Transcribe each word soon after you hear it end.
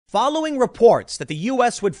Following reports that the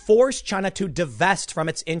U.S. would force China to divest from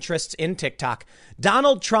its interests in TikTok,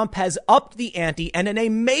 Donald Trump has upped the ante and in a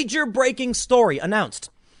major breaking story announced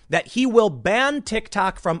that he will ban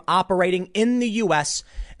TikTok from operating in the U.S.,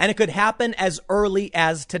 and it could happen as early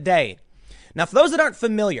as today. Now, for those that aren't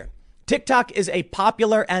familiar, TikTok is a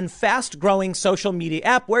popular and fast-growing social media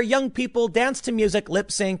app where young people dance to music,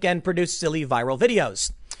 lip sync, and produce silly viral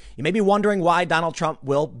videos. You may be wondering why Donald Trump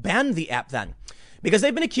will ban the app then. Because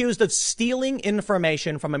they've been accused of stealing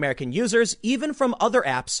information from American users, even from other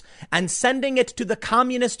apps, and sending it to the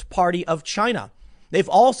Communist Party of China. They've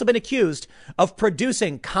also been accused of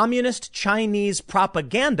producing communist Chinese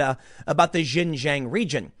propaganda about the Xinjiang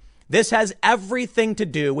region. This has everything to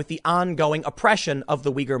do with the ongoing oppression of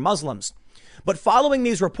the Uyghur Muslims. But following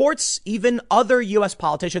these reports, even other U.S.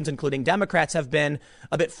 politicians, including Democrats, have been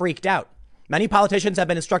a bit freaked out. Many politicians have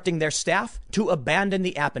been instructing their staff to abandon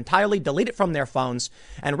the app entirely, delete it from their phones.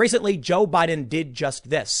 And recently, Joe Biden did just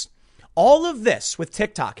this. All of this with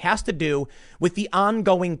TikTok has to do with the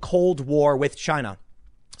ongoing Cold War with China.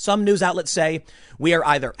 Some news outlets say we are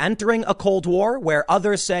either entering a Cold War, where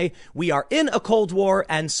others say we are in a Cold War,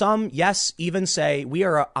 and some, yes, even say we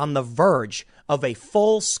are on the verge of a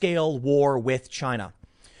full-scale war with China.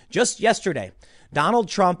 Just yesterday, Donald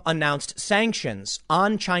Trump announced sanctions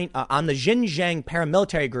on China, on the Xinjiang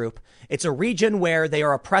paramilitary group. It's a region where they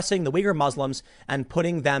are oppressing the Uyghur Muslims and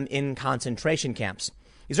putting them in concentration camps.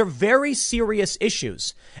 These are very serious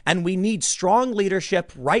issues, and we need strong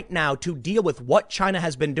leadership right now to deal with what China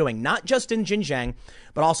has been doing, not just in Xinjiang,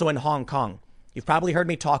 but also in Hong Kong. You've probably heard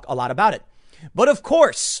me talk a lot about it. But of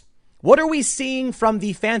course, what are we seeing from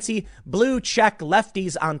the fancy blue check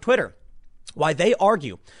lefties on Twitter? Why, they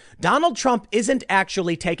argue Donald Trump isn't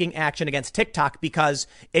actually taking action against TikTok because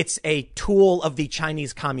it's a tool of the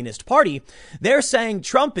Chinese Communist Party. They're saying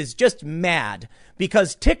Trump is just mad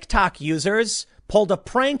because TikTok users pulled a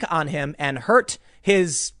prank on him and hurt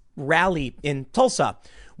his rally in Tulsa,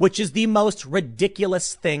 which is the most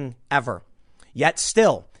ridiculous thing ever. Yet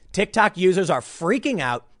still, TikTok users are freaking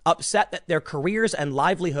out, upset that their careers and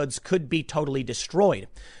livelihoods could be totally destroyed.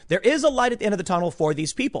 There is a light at the end of the tunnel for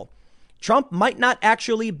these people. Trump might not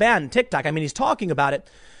actually ban TikTok. I mean, he's talking about it,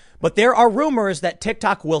 but there are rumors that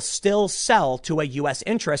TikTok will still sell to a U.S.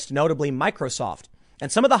 interest, notably Microsoft.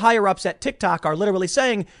 And some of the higher ups at TikTok are literally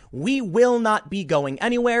saying, we will not be going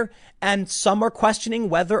anywhere. And some are questioning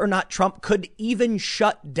whether or not Trump could even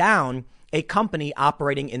shut down a company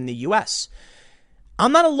operating in the U.S.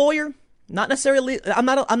 I'm not a lawyer, not necessarily. I'm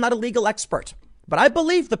not a legal expert. But I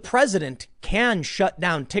believe the president can shut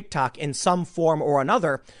down TikTok in some form or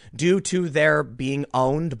another due to their being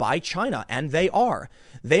owned by China. And they are.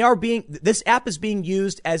 This app is being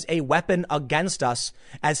used as a weapon against us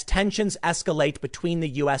as tensions escalate between the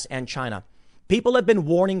U.S. and China. People have been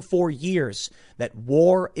warning for years that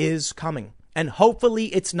war is coming. And hopefully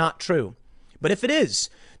it's not true. But if it is,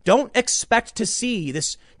 don't expect to see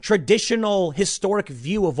this traditional historic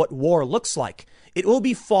view of what war looks like. It will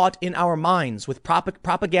be fought in our minds with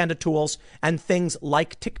propaganda tools and things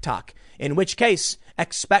like TikTok, in which case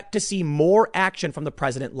expect to see more action from the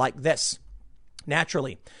president like this.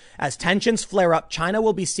 Naturally, as tensions flare up, China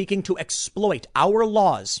will be seeking to exploit our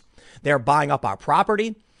laws. They're buying up our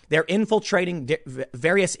property. They're infiltrating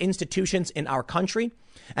various institutions in our country.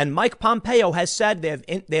 And Mike Pompeo has said they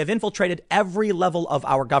have infiltrated every level of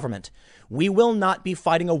our government. We will not be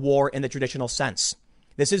fighting a war in the traditional sense.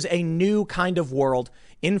 This is a new kind of world.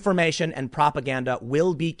 Information and propaganda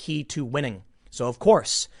will be key to winning. So, of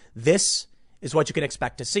course, this is what you can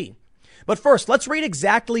expect to see. But first, let's read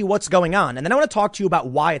exactly what's going on. And then I want to talk to you about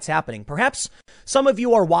why it's happening. Perhaps some of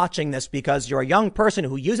you are watching this because you're a young person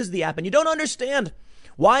who uses the app and you don't understand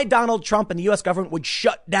why Donald Trump and the U.S. government would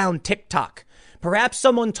shut down TikTok. Perhaps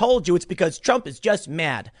someone told you it's because Trump is just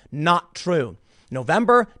mad. Not true.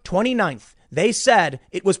 November 29th. They said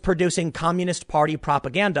it was producing Communist Party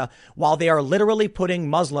propaganda while they are literally putting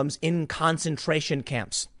Muslims in concentration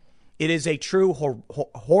camps. It is a true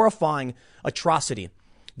horrifying atrocity.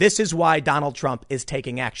 This is why Donald Trump is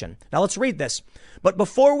taking action. Now let's read this. But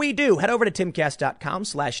before we do, head over to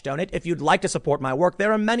timcast.com/donate. If you'd like to support my work,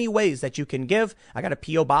 there are many ways that you can give. I got a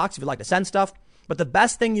P.O. box if you'd like to send stuff. But the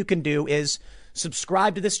best thing you can do is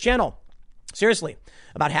subscribe to this channel. Seriously,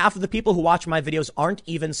 about half of the people who watch my videos aren't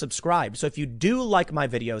even subscribed. So if you do like my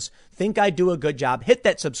videos, think I do a good job, hit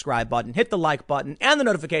that subscribe button, hit the like button and the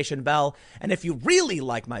notification bell. And if you really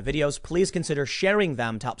like my videos, please consider sharing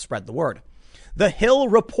them to help spread the word. The Hill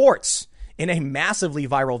reports in a massively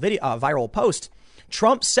viral post,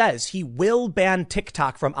 Trump says he will ban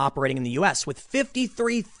TikTok from operating in the U.S. with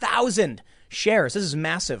 53,000 shares. This is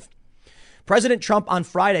massive. President Trump on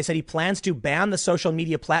Friday said he plans to ban the social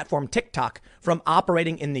media platform TikTok from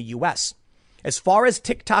operating in the U.S. As far as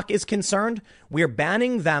TikTok is concerned, we're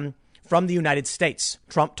banning them from the United States,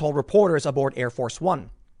 Trump told reporters aboard Air Force One.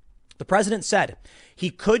 The president said he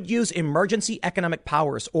could use emergency economic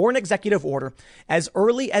powers or an executive order as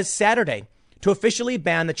early as Saturday to officially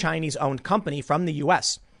ban the Chinese-owned company from the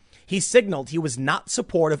U.S. He signaled he was not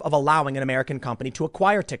supportive of allowing an American company to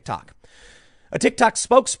acquire TikTok. A TikTok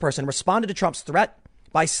spokesperson responded to Trump's threat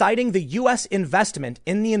by citing the U.S. investment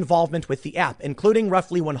in the involvement with the app, including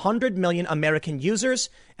roughly 100 million American users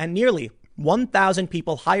and nearly 1,000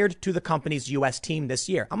 people hired to the company's U.S. team this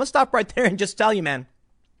year. I'm going to stop right there and just tell you, man,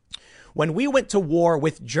 when we went to war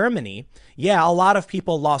with Germany, yeah, a lot of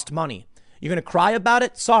people lost money. You're going to cry about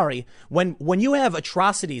it? Sorry. When you have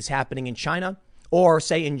atrocities happening in China or,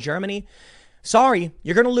 say, in Germany, sorry,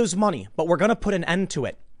 you're going to lose money, but we're going to put an end to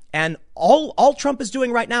it. And all Trump is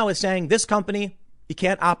doing right now is saying this company, you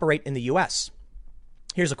can't operate in the U.S.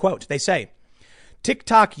 Here's a quote. They say,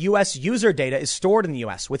 TikTok U.S. user data is stored in the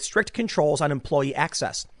U.S. with strict controls on employee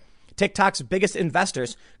access. TikTok's biggest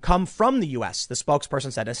investors come from the U.S., the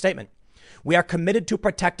spokesperson said in a statement. We are committed to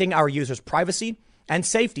protecting our users' privacy and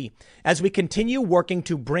safety as we continue working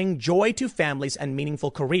to bring joy to families and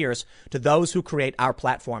meaningful careers to those who create our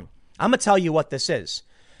platform. I'm going to tell you what this is.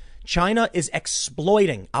 China is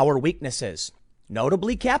exploiting our weaknesses,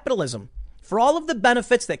 notably capitalism. For all of the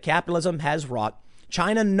benefits that capitalism has wrought,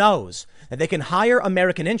 China knows that they can hire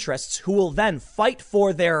American interests who will then fight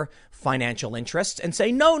for their financial interests and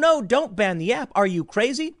say, no, don't ban the app. Are you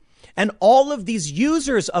crazy? And all of these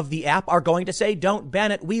users of the app are going to say, don't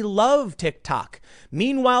ban it. We love TikTok.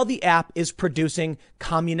 Meanwhile, the app is producing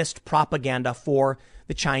communist propaganda for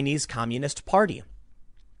the Chinese Communist Party.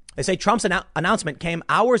 They say Trump's announcement came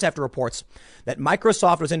hours after reports that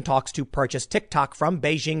Microsoft was in talks to purchase TikTok from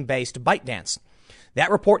Beijing-based ByteDance.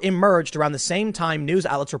 That report emerged around the same time news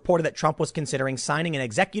outlets reported that Trump was considering signing an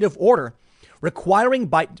executive order requiring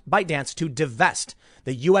ByteDance to divest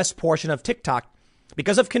the U.S. portion of TikTok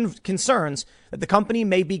because of concerns that the company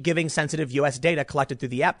may be giving sensitive U.S. data collected through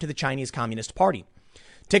the app to the Chinese Communist Party.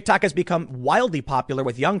 TikTok has become wildly popular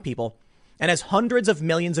with young people and has hundreds of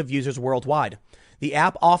millions of users worldwide. The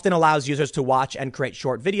app often allows users to watch and create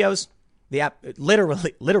short videos. The app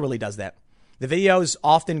literally does that. The videos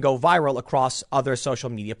often go viral across other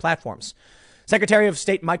social media platforms. Secretary of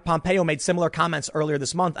State Mike Pompeo made similar comments earlier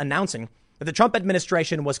this month, announcing that the Trump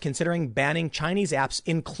administration was considering banning Chinese apps,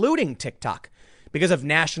 including TikTok, because of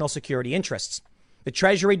national security interests. The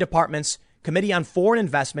Treasury Department's Committee on Foreign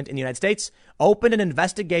Investment in the United States opened an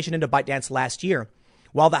investigation into ByteDance last year,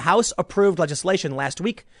 while the House approved legislation last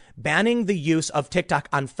week banning the use of TikTok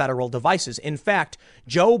on federal devices. In fact,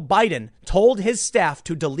 Joe Biden told his staff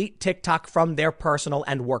to delete TikTok from their personal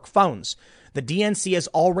and work phones. The DNC has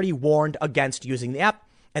already warned against using the app,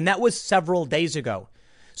 and that was several days ago.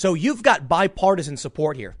 So you've got bipartisan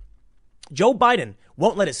support here. Joe Biden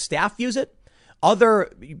won't let his staff use it.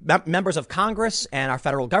 Other members of Congress and our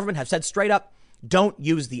federal government have said straight up, don't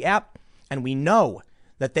use the app. And we know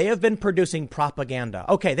that they have been producing propaganda.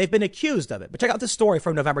 Okay, they've been accused of it. But check out this story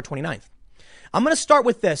from November 29th. I'm going to start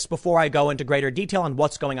with this before I go into greater detail on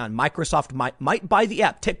what's going on. Microsoft might buy the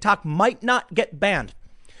app. TikTok might not get banned.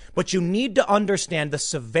 But you need to understand the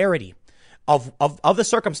severity of the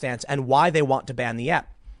circumstance and why they want to ban the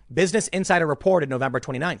app. Business Insider reported November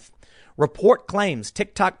 29th. Report claims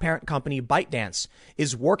TikTok parent company ByteDance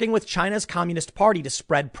is working with China's Communist Party to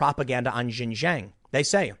spread propaganda on Xinjiang. They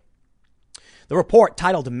say the report,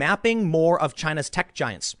 titled Mapping More of China's Tech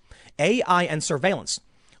Giants, AI and Surveillance,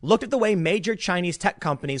 looked at the way major Chinese tech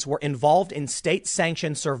companies were involved in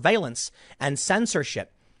state-sanctioned surveillance and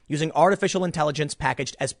censorship using artificial intelligence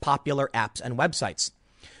packaged as popular apps and websites.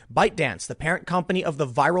 ByteDance, the parent company of the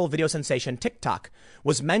viral video sensation TikTok,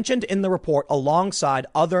 was mentioned in the report alongside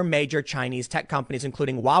other major Chinese tech companies,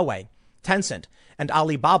 including Huawei, Tencent, and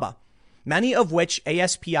Alibaba, many of which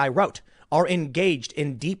ASPI wrote are engaged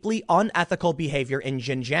in deeply unethical behavior in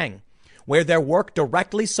Xinjiang, where their work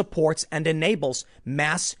directly supports and enables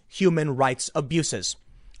mass human rights abuses.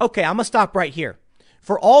 Okay, I'm going to stop right here.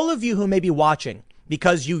 For all of you who may be watching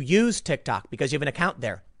because you use TikTok, because you have an account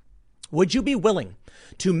there, would you be willing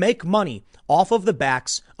to make money off of the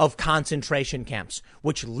backs of concentration camps,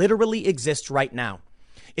 which literally exist right now?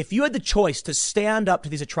 If you had the choice to stand up to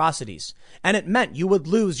these atrocities and it meant you would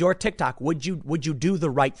lose your TikTok, would you do the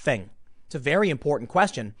right thing? It's a very important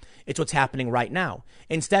question. It's what's happening right now.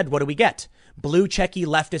 Instead, what do we get? Blue checky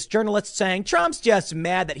leftist journalists saying Trump's just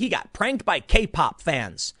mad that he got pranked by K-pop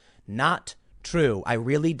fans. Not true. I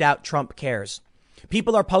really doubt Trump cares.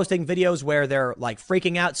 People are posting videos where they're like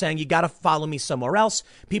freaking out saying, you got to follow me somewhere else.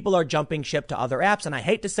 People are jumping ship to other apps. And I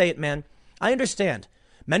hate to say it, man, I understand.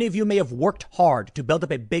 Many of you may have worked hard to build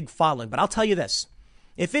up a big following, but I'll tell you this.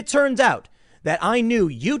 If it turns out that I knew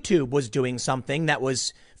YouTube was doing something that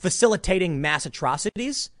was facilitating mass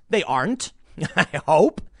atrocities, they aren't, I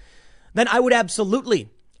hope, then I would absolutely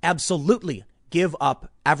give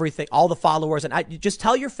up everything, all the followers. And I just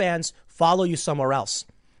tell your fans, follow you somewhere else.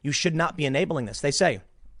 You should not be enabling this. They say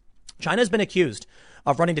China has been accused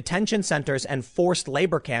of running detention centers and forced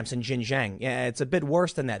labor camps in Xinjiang. Yeah, it's a bit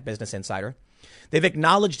worse than that, Business Insider. They've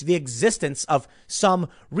acknowledged the existence of some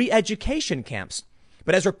re-education camps,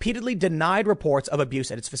 but has repeatedly denied reports of abuse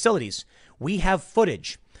at its facilities. We have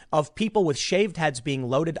footage of people with shaved heads being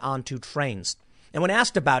loaded onto trains. And when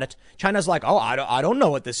asked about it, China's like, oh, I don't know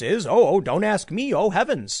what this is. Oh, don't ask me. Oh,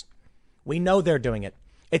 heavens. We know they're doing it.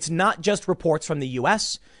 It's not just reports from the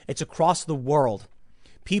U.S. It's across the world.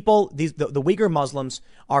 People, the Uyghur Muslims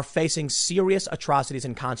are facing serious atrocities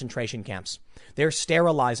in concentration camps. They're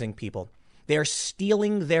sterilizing people. They're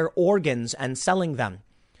stealing their organs and selling them.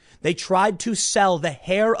 They tried to sell the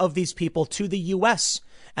hair of these people to the U.S.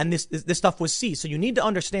 and this stuff was seized. So you need to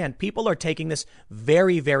understand people are taking this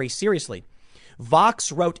very, very seriously.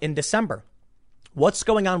 Vox wrote in December, what's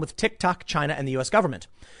going on with TikTok, China, and the U.S. government?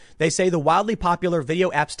 They say the wildly popular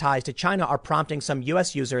video app's ties to China are prompting some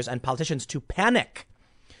U.S. users and politicians to panic.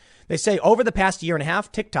 They say over the past year and a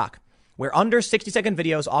half, TikTok, where under 60-second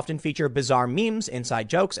videos often feature bizarre memes, inside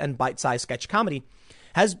jokes, and bite-sized sketch comedy,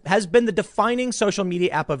 has been the defining social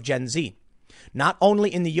media app of Gen Z, not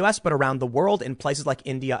only in the U.S., but around the world in places like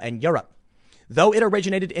India and Europe. Though it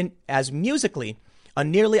originated as Musical.ly, a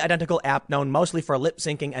nearly identical app known mostly for lip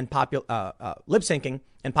syncing and popular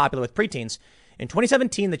with preteens. In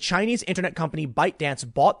 2017, the Chinese internet company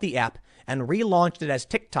ByteDance bought the app and relaunched it as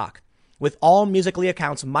TikTok, with all Musical.ly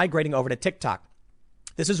accounts migrating over to TikTok.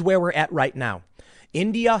 This is where we're at right now.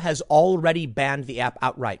 India has already banned the app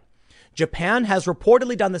outright. Japan has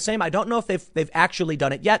reportedly done the same. I don't know if they've actually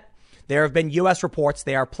done it yet. There have been U.S. reports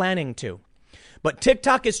they are planning to. But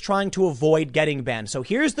TikTok is trying to avoid getting banned. So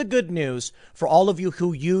here's the good news for all of you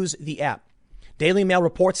who use the app. Daily Mail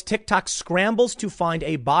reports TikTok scrambles to find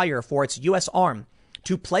a buyer for its U.S. arm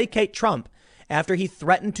to placate Trump after he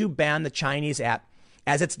threatened to ban the Chinese app.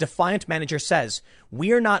 As its defiant manager says,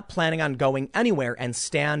 we're not planning on going anywhere and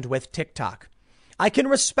stand with TikTok. I can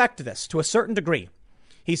respect this to a certain degree.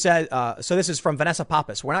 He said, so this is from Vanessa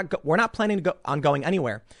Pappas. We're not planning on going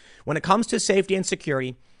anywhere. When it comes to safety and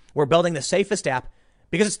security, we're building the safest app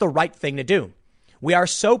because it's the right thing to do. We are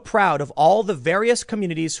so proud of all the various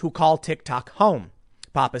communities who call TikTok home,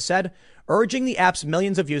 Pappas said, urging the app's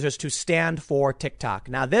millions of users to stand for TikTok.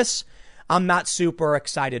 Now this, I'm not super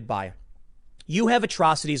excited by. You have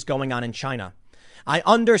atrocities going on in China. I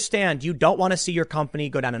understand you don't want to see your company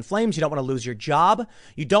go down in flames. You don't want to lose your job.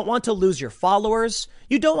 You don't want to lose your followers.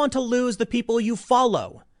 You don't want to lose the people you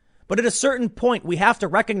follow. But at a certain point, we have to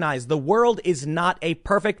recognize the world is not a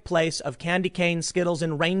perfect place of candy cane, Skittles,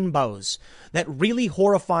 and rainbows. That really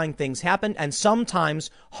horrifying things happen, and sometimes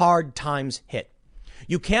hard times hit.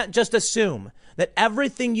 You can't just assume that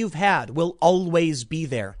everything you've had will always be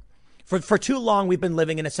there. For too long, we've been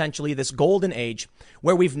living in essentially this golden age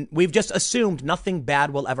where we've just assumed nothing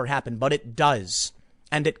bad will ever happen, but it does,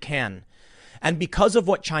 and it can. And because of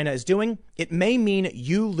what China is doing, it may mean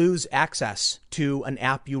you lose access to an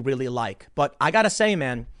app you really like. But I got to say,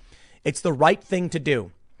 man, it's the right thing to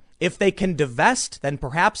do. If they can divest, then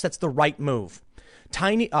perhaps that's the right move.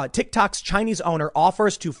 TikTok's Chinese owner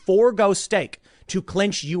offers to forego stake to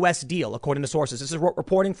clinch U.S. deal, according to sources. This is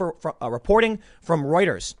reporting from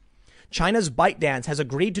Reuters. China's ByteDance has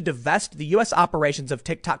agreed to divest the U.S. operations of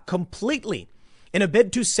TikTok completely in a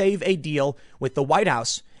bid to save a deal with the White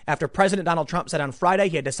House after President Donald Trump said on Friday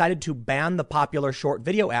he had decided to ban the popular short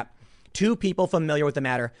video app. Two people familiar with the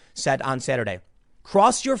matter said on Saturday.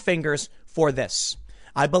 Cross your fingers for this.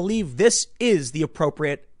 I believe this is the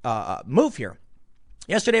appropriate move here.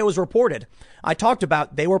 Yesterday it was reported. I talked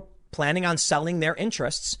about they were planning on selling their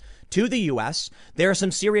interests to the U.S. There are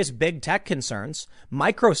some serious big tech concerns.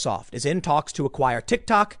 Microsoft is in talks to acquire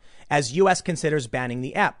TikTok as U.S. considers banning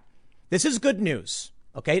the app. This is good news.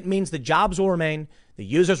 OK, it means the jobs will remain. The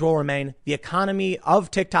users will remain. The economy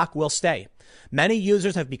of TikTok will stay. Many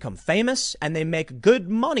users have become famous and they make good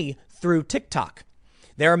money through TikTok.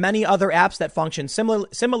 There are many other apps that function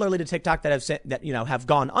similarly to TikTok that have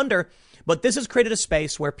gone under. But this has created a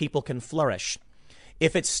space where people can flourish.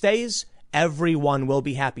 If it stays, everyone will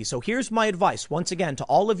be happy. So here's my advice once again to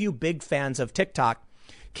all of you big fans of TikTok.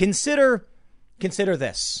 Consider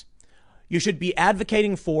this. You should be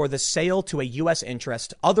advocating for the sale to a U.S.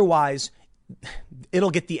 interest. Otherwise, it'll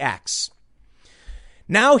get the axe.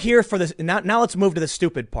 Now let's move to the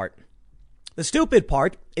stupid part. The stupid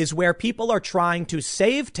part is where people are trying to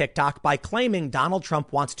save TikTok by claiming Donald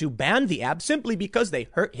Trump wants to ban the app simply because they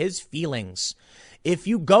hurt his feelings. If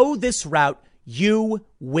you go this route, you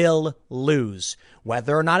will lose.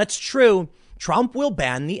 Whether or not it's true, Trump will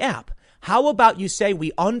ban the app. How about you say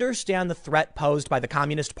we understand the threat posed by the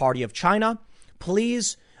Communist Party of China?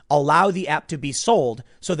 Please allow the app to be sold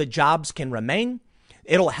so the jobs can remain.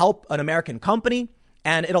 It'll help an American company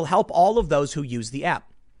and it'll help all of those who use the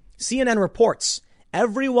app. CNN reports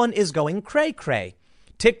everyone is going cray-cray.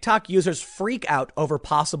 TikTok users freak out over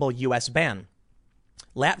possible U.S. ban.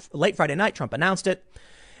 Late Friday night, Trump announced it.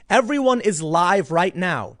 Everyone is live right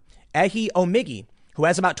now. Ehi Omigi, who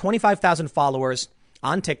has about 25,000 followers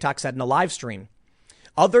on TikTok, said in a live stream.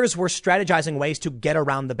 Others were strategizing ways to get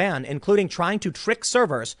around the ban, including trying to trick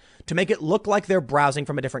servers to make it look like they're browsing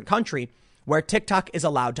from a different country where TikTok is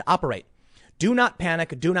allowed to operate. Do not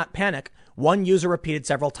panic. Do not panic. One user repeated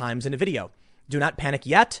several times in a video. Do not panic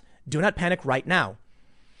yet. Do not panic right now.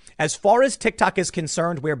 As far as TikTok is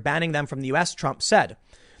concerned, we're banning them from the U.S., Trump said.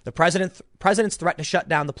 The president's threat to shut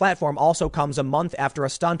down the platform also comes a month after a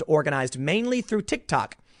stunt organized mainly through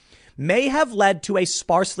TikTok may have led to a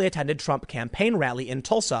sparsely attended Trump campaign rally in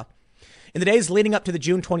Tulsa. In the days leading up to the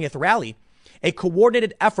June 20th rally, a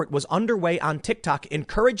coordinated effort was underway on TikTok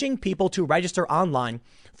encouraging people to register online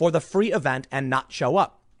for the free event and not show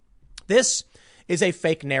up. This is a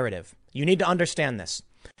fake narrative. You need to understand this.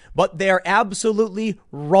 But they're absolutely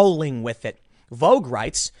rolling with it. Vogue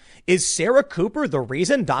writes, is Sarah Cooper the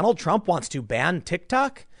reason Donald Trump wants to ban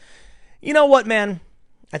TikTok? You know what, man?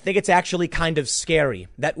 I think it's actually kind of scary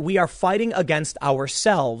that we are fighting against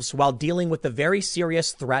ourselves while dealing with the very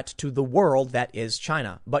serious threat to the world that is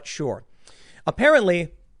China. But sure,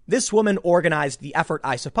 apparently this woman organized the effort,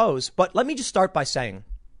 I suppose. But let me just start by saying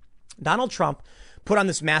Donald Trump put on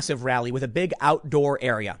this massive rally with a big outdoor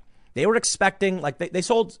area. They were expecting, like they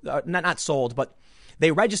sold, not sold, but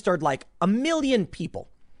they registered like 1 million people.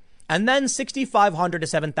 And then 6,500 to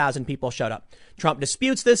 7,000 people showed up. Trump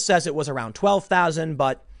disputes this, says it was around 12,000,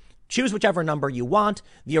 but choose whichever number you want.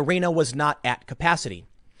 The arena was not at capacity.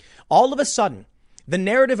 All of a sudden, the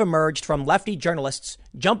narrative emerged from lefty journalists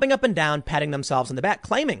jumping up and down, patting themselves on the back,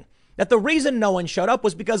 claiming that the reason no one showed up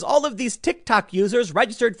was because all of these TikTok users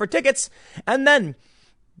registered for tickets and then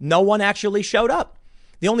no one actually showed up.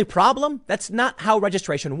 The only problem, that's not how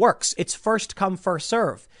registration works. It's first come, first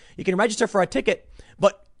serve. You can register for a ticket,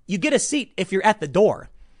 but you get a seat if you're at the door.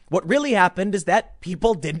 What really happened is that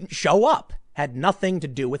people didn't show up. Had nothing to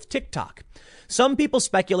do with TikTok. Some people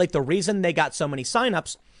speculate the reason they got so many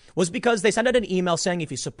signups was because they sent out an email saying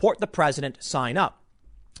if you support the president, sign up.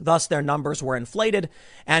 Thus, their numbers were inflated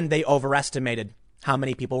and they overestimated how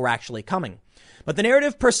many people were actually coming. But the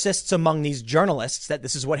narrative persists among these journalists that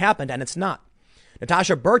this is what happened, and it's not.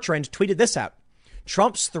 Natasha Bertrand tweeted this out.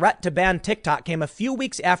 Trump's threat to ban TikTok came a few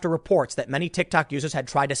weeks after reports that many TikTok users had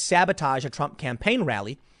tried to sabotage a Trump campaign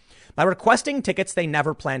rally by requesting tickets they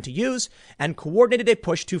never planned to use and coordinated a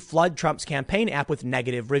push to flood Trump's campaign app with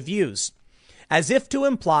negative reviews. As if to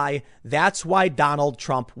imply that's why Donald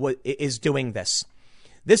Trump is doing this.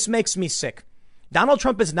 This makes me sick. Donald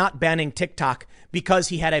Trump is not banning TikTok because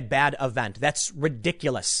he had a bad event. That's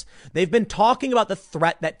ridiculous. They've been talking about the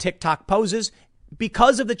threat that TikTok poses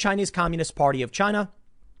because of the Chinese Communist Party of China,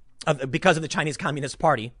 because of the Chinese Communist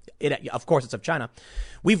Party. Of course, it's of China.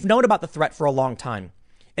 We've known about the threat for a long time.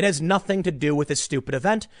 It has nothing to do with this stupid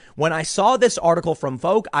event. When I saw this article from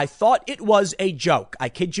Vogue, I thought it was a joke. I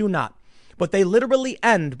kid you not. But they literally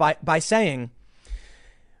end by saying,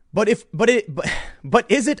 but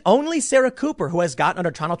is it only Sarah Cooper who has gotten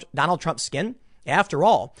under Donald Trump's skin? After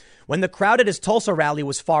all, when the crowd at his Tulsa rally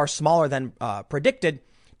was far smaller than predicted,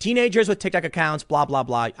 teenagers with TikTok accounts, blah, blah,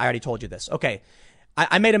 blah. I already told you this. Okay,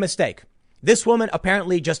 I made a mistake. This woman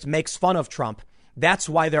apparently just makes fun of Trump. That's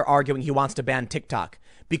why they're arguing he wants to ban TikTok,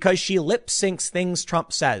 because she lip syncs things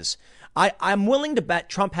Trump says. I'm willing to bet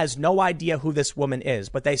Trump has no idea who this woman is,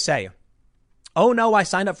 but they say, oh no, I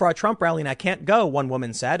signed up for a Trump rally and I can't go, one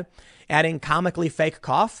woman said, adding comically fake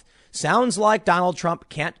cough. Sounds like Donald Trump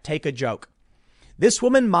can't take a joke. This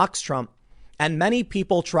woman mocks Trump, and many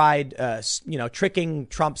people tried, tricking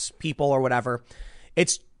Trump's people or whatever.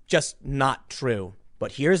 It's just not true.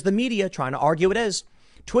 But here's the media trying to argue it is.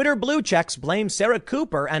 Twitter blue checks blame Sarah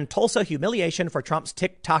Cooper and Tulsa humiliation for Trump's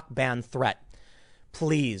TikTok ban threat.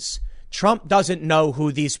 Please. Trump doesn't know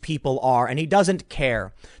who these people are, and he doesn't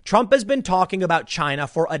care. Trump has been talking about China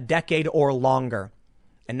for a decade or longer.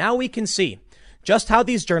 And now we can see just how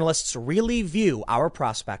these journalists really view our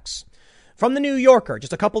prospects. From the New Yorker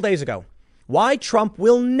just a couple days ago, why Trump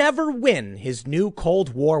will never win his new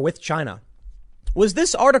Cold War with China. Was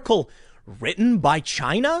this article written by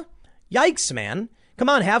China? Yikes, man. Come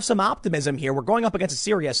on, have some optimism here. We're going up against a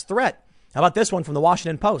serious threat. How about this one from the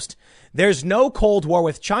Washington Post? There's no Cold War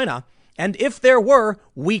with China, and if there were,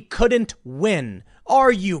 we couldn't win.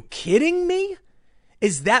 Are you kidding me?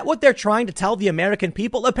 Is that what they're trying to tell the American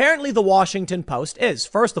people? Apparently the Washington Post is.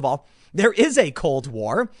 First of all, there is a Cold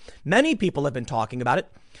War. Many people have been talking about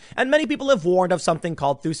it, and many people have warned of something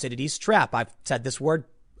called Thucydides' trap. I've said this word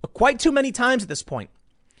quite too many times at this point.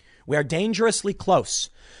 We are dangerously close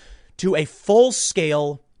to a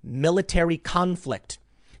full-scale military conflict.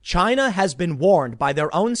 China has been warned by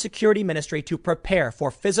their own security ministry to prepare for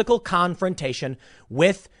physical confrontation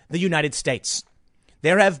with the United States.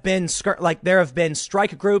 There have been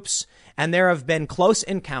strike groups and there have been close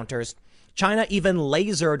encounters. China even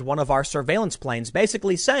lasered one of our surveillance planes,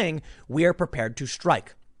 basically saying we are prepared to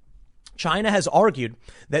strike. China has argued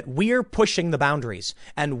that we're pushing the boundaries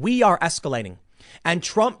and we are escalating. And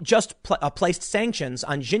Trump just placed sanctions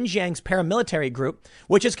on Xinjiang's paramilitary group,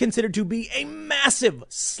 which is considered to be a massive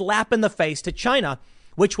slap in the face to China,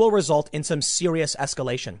 which will result in some serious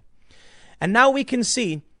escalation. And now we can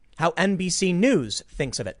see how NBC News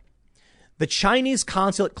thinks of it. The Chinese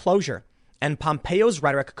consulate closure and Pompeo's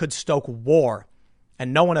rhetoric could stoke war,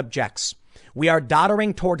 and no one objects. We are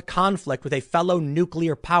doddering toward conflict with a fellow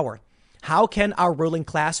nuclear power. How can our ruling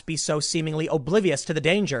class be so seemingly oblivious to the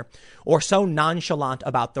danger or so nonchalant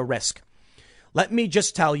about the risk? Let me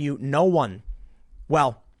just tell you,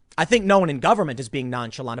 I think no one in government is being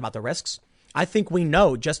nonchalant about the risks. I think we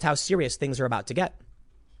know just how serious things are about to get.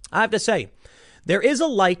 I have to say, there is a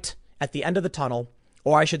light at the end of the tunnel,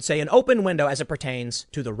 or I should say an open window as it pertains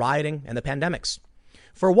to the rioting and the pandemics.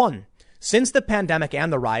 For one, since the pandemic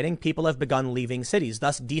and the rioting, people have begun leaving cities,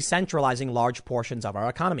 thus decentralizing large portions of our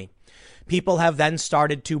economy. People have then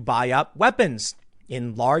started to buy up weapons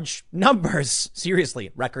in large numbers.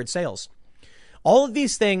 Seriously, record sales. All of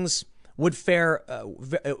these things would fare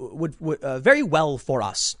very well for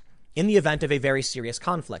us in the event of a very serious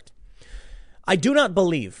conflict. I do not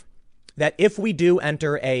believe that if we do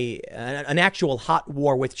enter an actual hot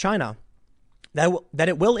war with China, that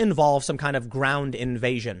it will involve some kind of ground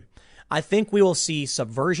invasion. I think we will see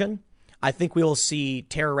subversion. I think we will see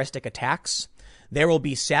terroristic attacks. There will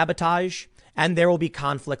be sabotage and there will be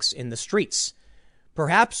conflicts in the streets.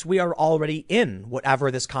 Perhaps we are already in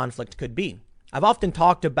whatever this conflict could be. I've often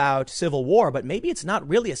talked about civil war, but maybe it's not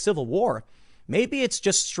really a civil war. Maybe it's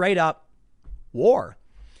just straight up war.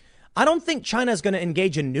 I don't think China is going to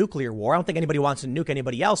engage in nuclear war. I don't think anybody wants to nuke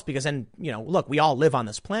anybody else because then, look, we all live on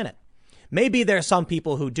this planet. Maybe there are some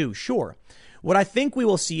people who do, sure. What I think we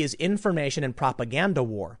will see is information and propaganda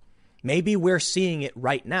war. Maybe we're seeing it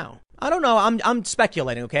right now. I don't know. I'm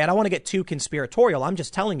speculating, okay? I don't want to get too conspiratorial. I'm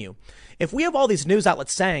just telling you, if we have all these news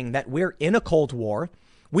outlets saying that we're in a Cold War,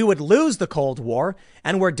 we would lose the Cold War,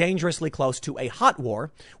 and we're dangerously close to a hot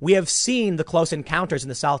war. We have seen the close encounters in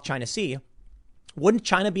the South China Sea. Wouldn't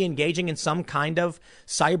China be engaging in some kind of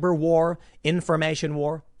cyber war, information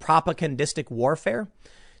war, propagandistic warfare?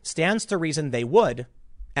 Stands to reason they would.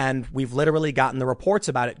 And we've literally gotten the reports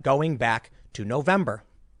about it going back to November.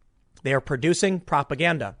 They are producing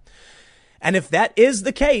propaganda. And if that is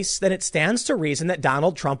the case, then it stands to reason that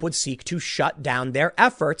Donald Trump would seek to shut down their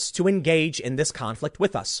efforts to engage in this conflict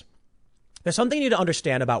with us. There's something you need to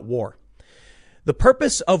understand about war. The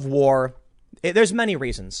purpose of war, there's many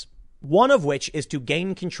reasons. One of which is to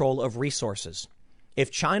gain control of resources. If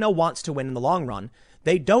China wants to win in the long run,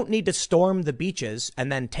 they don't need to storm the beaches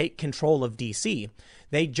and then take control of D.C.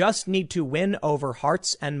 They just need to win over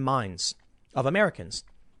hearts and minds of Americans.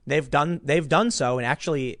 They've done so, and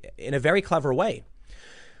actually in a very clever way.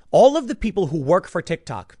 All of the people who work for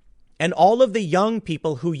TikTok and all of the young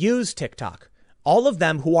people who use TikTok, all of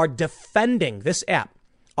them who are defending this app,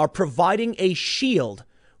 are providing a shield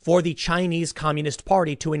for the Chinese Communist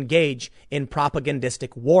Party to engage in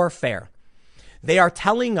propagandistic warfare. They are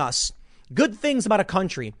telling us good things about a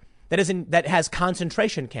country that has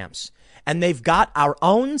concentration camps, and they've got our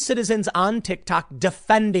own citizens on TikTok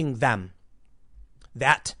defending them.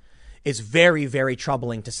 That is very, very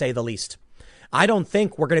troubling, to say the least. I don't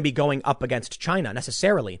think we're going to be going up against China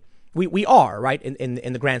necessarily. We are, right,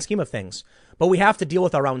 in the grand scheme of things. But we have to deal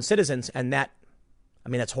with our own citizens, and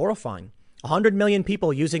that's horrifying. 100 million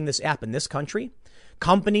people using this app in this country,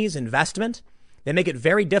 companies, investment, they make it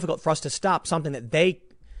very difficult for us to stop something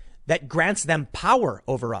that grants them power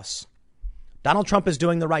over us. Donald Trump is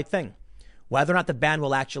doing the right thing. Whether or not the ban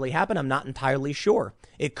will actually happen, I'm not entirely sure.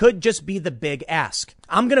 It could just be the big ask.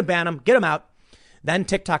 I'm going to ban them, get them out. Then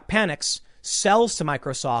TikTok panics, sells to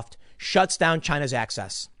Microsoft, shuts down China's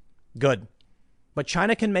access. Good. But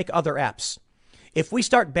China can make other apps. If we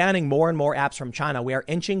start banning more and more apps from China, we are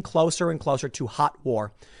inching closer and closer to hot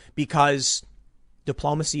war because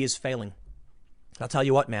diplomacy is failing. I'll tell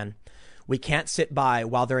you what, man, we can't sit by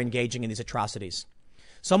while they're engaging in these atrocities.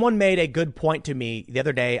 Someone made a good point to me the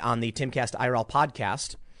other day on the Timcast IRL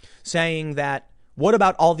podcast saying that what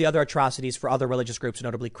about all the other atrocities for other religious groups,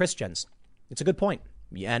 notably Christians? It's a good point.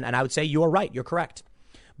 And I would say you are right. You're correct.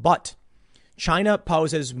 But China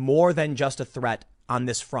poses more than just a threat on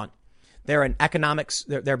this front. They're an economics.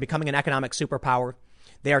 They're becoming an economic superpower.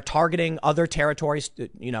 They are targeting other territories,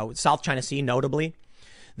 South China Sea, notably.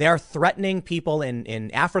 They are threatening people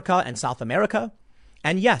in Africa and South America.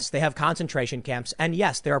 And yes, they have concentration camps. And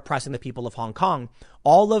yes, they're oppressing the people of Hong Kong.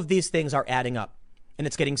 All of these things are adding up and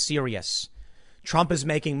it's getting serious. Trump is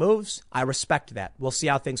making moves. I respect that. We'll see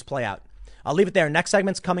how things play out. I'll leave it there. Next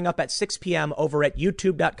segment's coming up at 6 p.m. over at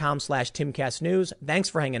youtube.com/TimCastNews. Thanks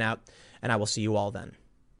for hanging out, and I will see you all then.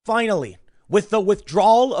 Finally, with the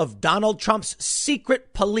withdrawal of Donald Trump's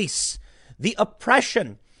secret police, the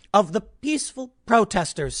oppression of the peaceful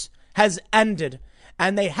protesters has ended,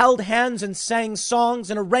 and they held hands and sang songs,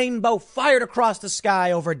 and a rainbow fired across the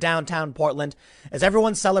sky over downtown Portland as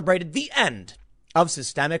everyone celebrated the end of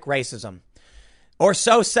systemic racism. Or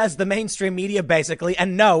so says the mainstream media, basically.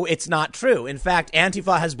 And no, it's not true. In fact,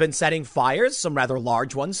 Antifa has been setting fires, some rather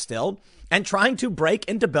large ones still, and trying to break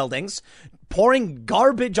into buildings, pouring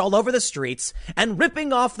garbage all over the streets, and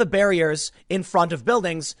ripping off the barriers in front of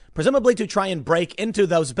buildings, presumably to try and break into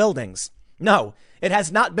those buildings. No, it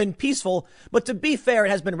has not been peaceful, but to be fair,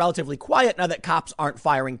 it has been relatively quiet now that cops aren't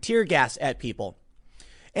firing tear gas at people.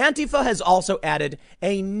 Antifa has also added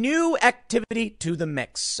a new activity to the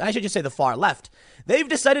mix. I should just say the far left. They've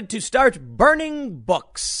decided to start burning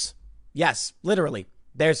books. Yes, literally.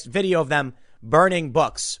 There's video of them burning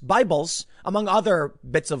books, Bibles, among other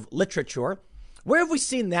bits of literature. Where have we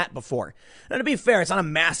seen that before? Now, to be fair, it's not a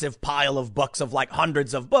massive pile of books of like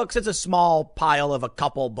hundreds of books. It's a small pile of a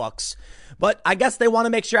couple books. But I guess they want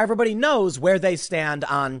to make sure everybody knows where they stand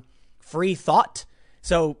on free thought.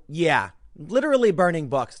 So, yeah. Literally burning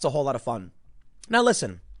books. It's a whole lot of fun. Now,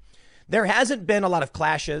 listen, there hasn't been a lot of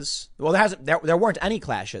clashes. Well, there weren't any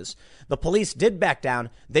clashes. The police did back down.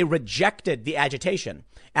 They rejected the agitation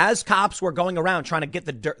as cops were going around trying to get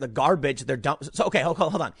the garbage. They're dump. So, okay,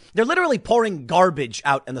 hold on. They're literally pouring garbage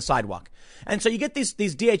out in the sidewalk. And so you get these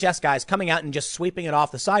DHS guys coming out and just sweeping it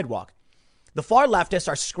off the sidewalk. The far leftists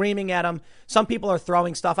are screaming at them. Some people are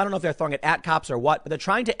throwing stuff. I don't know if they're throwing it at cops or what, but they're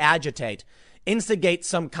trying to instigate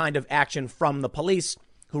some kind of action from the police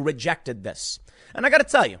who rejected this. And I got to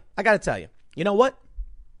tell you, you know what?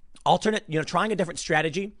 Trying a different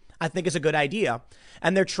strategy, I think is a good idea.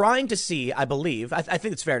 And they're trying to see, I believe, I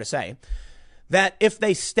think it's fair to say, that if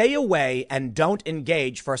they stay away and don't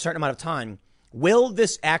engage for a certain amount of time, will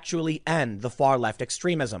this actually end the far left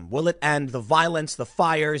extremism? Will it end the violence, the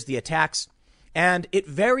fires, the attacks? And it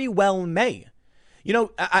very well may.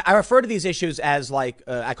 I refer to these issues as I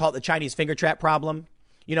call it the Chinese finger trap problem.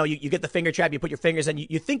 You get the finger trap, you put your fingers in,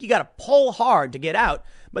 you think you got to pull hard to get out,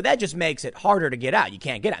 but that just makes it harder to get out. You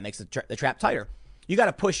can't get out. It makes the trap tighter. You got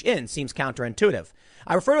to push in. Seems counterintuitive.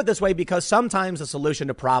 I refer to it this way because sometimes the solution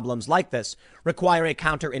to problems like this require a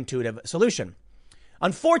counterintuitive solution.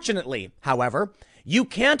 Unfortunately, however, you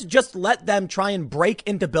can't just let them try and break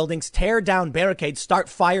into buildings, tear down barricades, start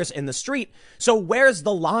fires in the street. So where's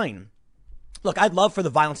the line? Look, I'd love for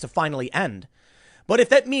the violence to finally end. But if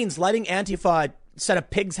that means letting Antifa set a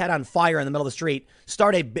pig's head on fire in the middle of the street,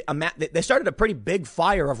 they started a pretty big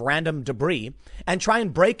fire of random debris and try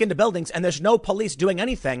and break into buildings and there's no police doing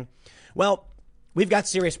anything, well, we've got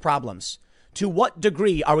serious problems. To what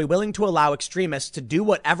degree are we willing to allow extremists to do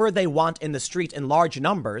whatever they want in the street in large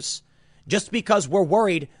numbers just because we're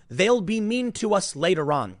worried they'll be mean to us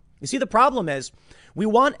later on? You see, the problem is we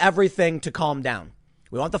want everything to calm down.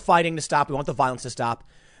 We want the fighting to stop. We want the violence to stop.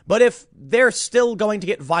 But if they're still going to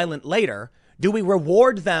get violent later, do we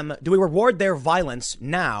reward them? Do we reward their violence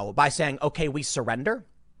now by saying, OK, we surrender?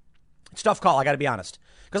 It's a tough call. I got to be honest,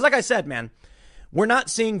 because like I said, man, we're not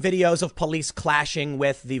seeing videos of police clashing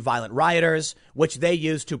with the violent rioters, which they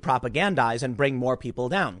use to propagandize and bring more people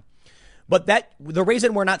down. But the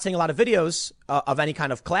reason we're not seeing a lot of videos of any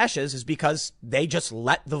kind of clashes is because they just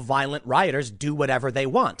let the violent rioters do whatever they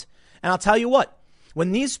want. And I'll tell you what.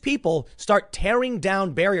 When these people start tearing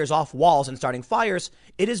down barriers off walls and starting fires,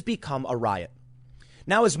 it has become a riot.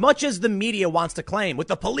 Now, as much as the media wants to claim, with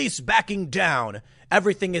the police backing down,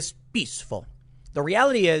 everything is peaceful. The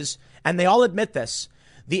reality is, and they all admit this,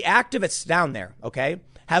 the activists down there, okay,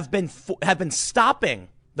 have been stopping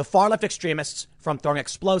the far left extremists from throwing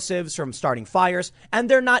explosives, from starting fires, and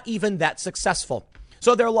they're not even that successful.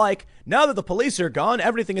 So they're like, now that the police are gone,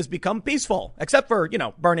 everything has become peaceful, except for,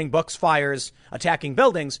 burning books, fires, attacking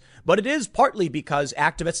buildings. But it is partly because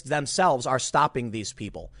activists themselves are stopping these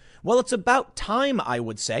people. Well, it's about time, I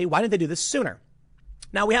would say. Why didn't they do this sooner?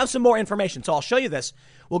 Now, we have some more information, so I'll show you this.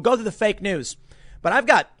 We'll go through the fake news. But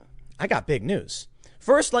I got big news.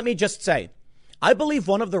 First, let me just say, I believe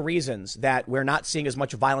one of the reasons that we're not seeing as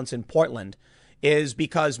much violence in Portland is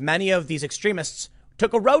because many of these extremists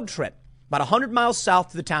took a road trip about 100 miles south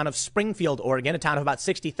to the town of Springfield, Oregon, a town of about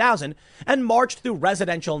 60,000, and marched through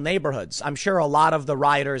residential neighborhoods. I'm sure a lot of the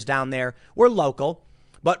rioters down there were local,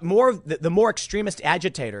 but the more extremist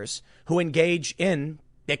agitators who engage in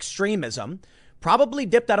extremism probably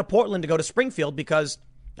dipped out of Portland to go to Springfield because,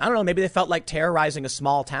 I don't know, maybe they felt like terrorizing a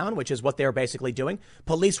small town, which is what they were basically doing.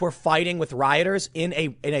 Police were fighting with rioters in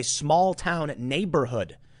a small town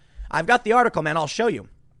neighborhood. I've got the article, man. I'll show you.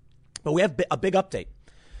 But we have a big update.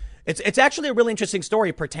 It's actually a really interesting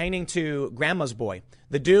story pertaining to Grandma's Boy,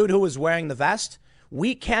 the dude who was wearing the vest.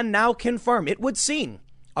 We can now confirm, it would seem,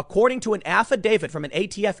 according to an affidavit from an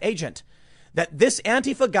ATF agent, that this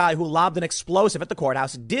Antifa guy who lobbed an explosive at the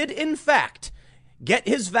courthouse did, in fact, get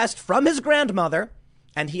his vest from his grandmother,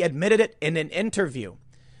 and he admitted it in an interview.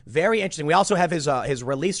 Very interesting. We also have his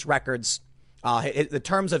release records, the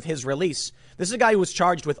terms of his release. This is a guy who was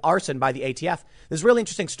charged with arson by the ATF. This is a really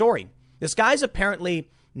interesting story. This guy's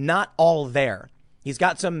apparently not all there. He's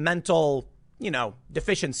got some mental,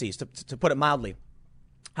 deficiencies, to put it mildly.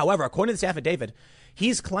 However, according to this affidavit,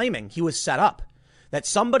 he's claiming he was set up, that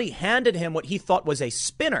somebody handed him what he thought was a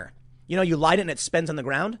spinner. You light it and it spins on the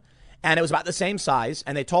ground. And it was about the same size.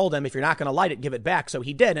 And they told him, if you're not going to light it, give it back. So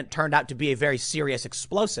he did. And it turned out to be a very serious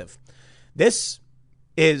explosive. This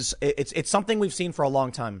is, it's something we've seen for a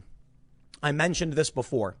long time. I mentioned this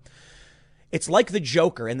before. It's like the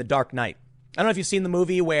Joker in The Dark Knight. I don't know if you've seen the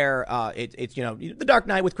movie where it's The Dark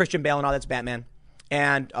Knight with Christian Bale and all that's Batman.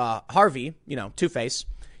 And Harvey, Two-Face,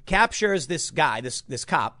 captures this guy, this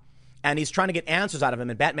cop, and he's trying to get answers out of him.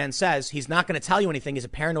 And Batman says he's not going to tell you anything. He's a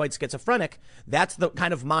paranoid schizophrenic. That's the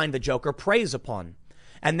kind of mind the Joker preys upon.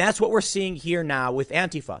 And that's what we're seeing here now with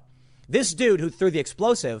Antifa. This dude who threw the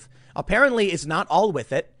explosive apparently is not all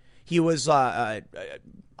with it. He was a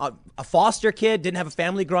foster kid, didn't have a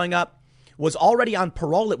family growing up, was already on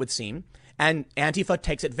parole, it would seem. And Antifa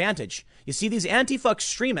takes advantage. You see, these Antifa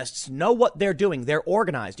extremists know what they're doing. They're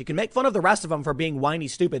organized. You can make fun of the rest of them for being whiny,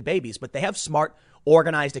 stupid babies, but they have smart,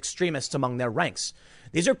 organized extremists among their ranks.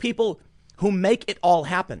 These are people who make it all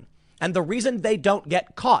happen. And the reason they don't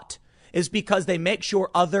get caught is because they make sure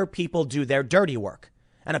other people do their dirty work.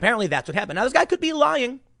 And apparently that's what happened. Now, this guy could be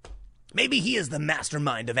lying. Maybe he is the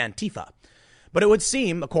mastermind of Antifa. But it would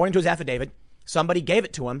seem, according to his affidavit, somebody gave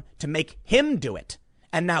it to him to make him do it.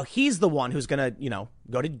 And now he's the one who's going to,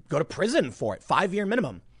 go to prison for it. 5-year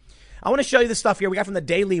minimum. I want to show you this stuff here we got from the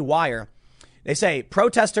Daily Wire. They say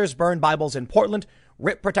protesters burn Bibles in Portland,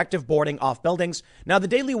 rip protective boarding off buildings. Now, the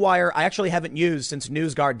Daily Wire, I actually haven't used since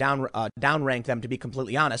NewsGuard downranked them, to be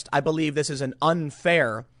completely honest. I believe this is an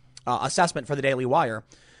unfair assessment for the Daily Wire.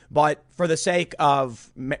 But for the sake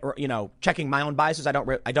of, checking my own biases, I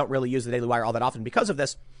don't really use the Daily Wire all that often because of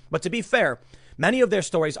this. But to be fair, many of their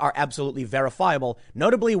stories are absolutely verifiable,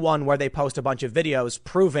 notably one where they post a bunch of videos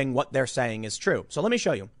proving what they're saying is true. So let me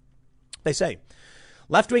show you. They say,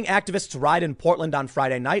 left-wing activists riot in Portland on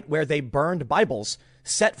Friday night where they burned Bibles,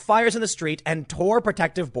 set fires in the street, and tore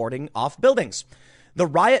protective boarding off buildings. The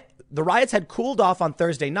riots had cooled off on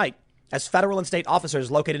Thursday night as federal and state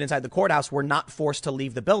officers located inside the courthouse were not forced to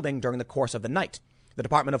leave the building during the course of the night, the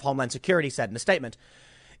Department of Homeland Security said in a statement.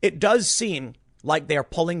 It does seem like they're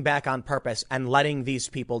pulling back on purpose and letting these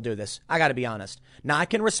people do this. I got to be honest. Now, I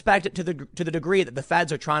can respect it to the degree that the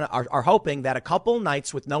feds are hoping that a couple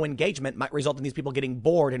nights with no engagement might result in these people getting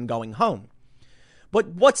bored and going home. But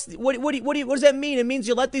what does that mean? It means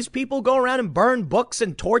you let these people go around and burn books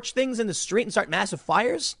and torch things in the street and start massive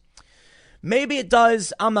fires? Maybe it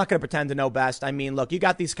does. I'm not going to pretend to know best. I mean, look, you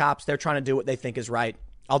got these cops. They're trying to do what they think is right.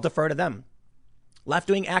 I'll defer to them.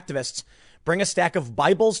 Left-wing activists bring a stack of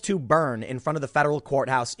Bibles to burn in front of the federal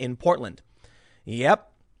courthouse in Portland.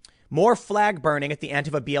 Yep. More flag burning at the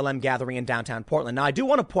Antifa BLM gathering in downtown Portland. Now, I do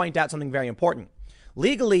want to point out something very important.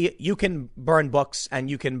 Legally, you can burn books and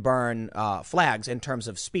you can burn flags in terms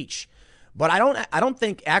of speech. But I don't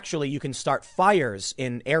think actually you can start fires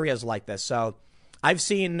in areas like this. So I've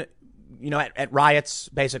seen at riots,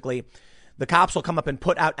 basically, the cops will come up and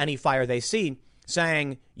put out any fire they see,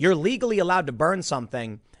 saying you're legally allowed to burn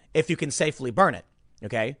something if you can safely burn it.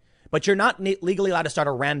 OK, but you're not legally allowed to start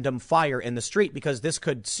a random fire in the street because this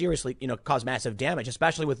could seriously, cause massive damage,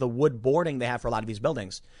 especially with the wood boarding they have for a lot of these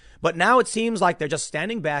buildings. But now it seems like they're just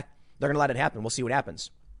standing back. They're going to let it happen. We'll see what happens.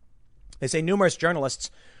 They say numerous journalists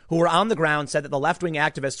who were on the ground said that the left-wing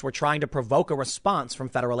activists were trying to provoke a response from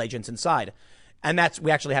federal agents inside. And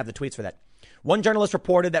we actually have the tweets for that. One journalist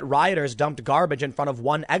reported that rioters dumped garbage in front of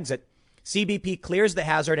one exit. CBP clears the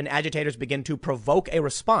hazard and agitators begin to provoke a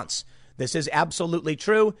response. This is absolutely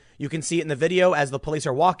true. You can see it in the video as the police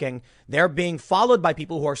are walking. They're being followed by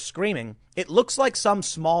people who are screaming. It looks like some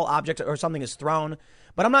small object or something is thrown,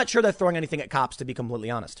 but I'm not sure they're throwing anything at cops, to be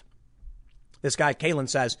completely honest. This guy, Kalen,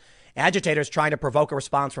 says agitators trying to provoke a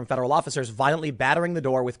response from federal officers violently battering the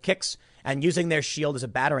door with kicks and using their shield as a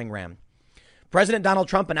battering ram. President Donald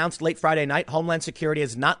Trump announced late Friday night Homeland Security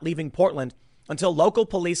is not leaving Portland until local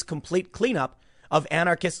police complete cleanup of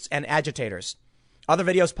anarchists and agitators. Other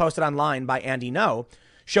videos posted online by Andy No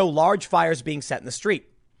show large fires being set in the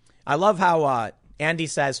street. I love how Andy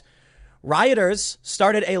says rioters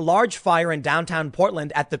started a large fire in downtown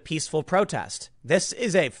Portland at the peaceful protest. This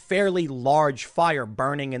is a fairly large fire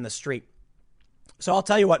burning in the street. So I'll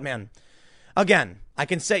tell you what, man. Again, I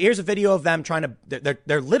can say here's a video of them trying to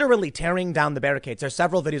they're literally tearing down the barricades. There's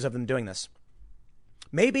several videos of them doing this.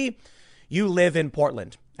 Maybe you live in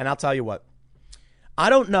Portland, and I'll tell you what. I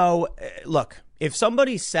don't know. Look, if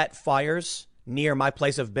somebody set fires near my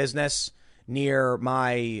place of business, near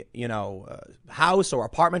my, house or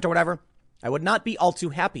apartment or whatever, I would not be all too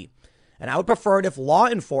happy. And I would prefer it if law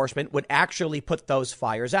enforcement would actually put those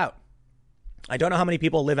fires out. I don't know how many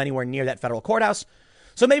people live anywhere near that federal courthouse.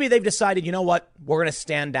 So maybe they've decided, you know what, we're going to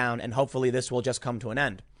stand down and hopefully this will just come to an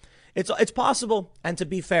end. It's possible. And to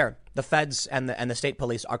be fair, the feds and the state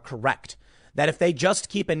police are correct that if they just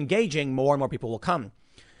keep engaging, more and more people will come.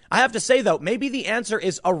 I have to say, though, maybe the answer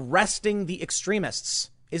is arresting the extremists.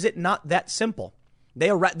 Is it not that simple?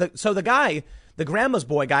 So the guy, the grandma's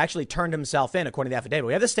boy guy, actually turned himself in, according to the affidavit.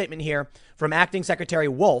 We have this statement here from Acting Secretary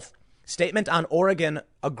Wolf, statement on Oregon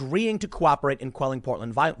agreeing to cooperate in quelling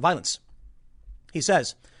Portland violence. He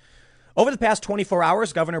says, over the past 24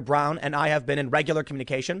 hours, Governor Brown and I have been in regular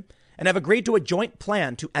communication and have agreed to a joint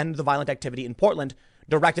plan to end the violent activity in Portland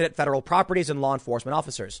directed at federal properties and law enforcement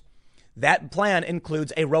officers. That plan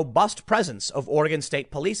includes a robust presence of Oregon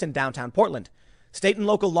State Police in downtown Portland. State and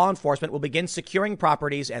local law enforcement will begin securing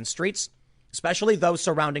properties and streets, especially those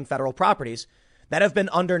surrounding federal properties that have been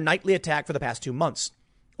under nightly attack for the past 2 months.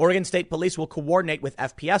 Oregon State Police will coordinate with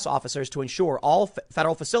FPS officers to ensure all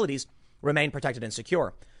federal facilities remain protected and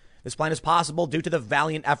secure. This plan is possible due to the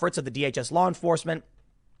valiant efforts of the DHS law enforcement.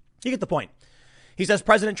 You get the point. He says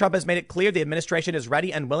President Trump has made it clear the administration is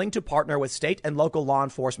ready and willing to partner with state and local law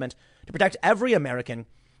enforcement to protect every American.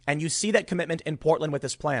 And you see that commitment in Portland with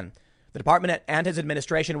this plan. The department and his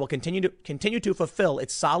administration will continue to fulfill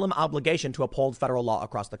its solemn obligation to uphold federal law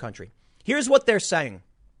across the country. Here's what they're saying.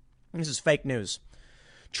 This is fake news.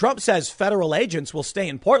 Trump says federal agents will stay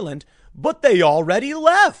in Portland, but they already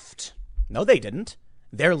left. No, they didn't.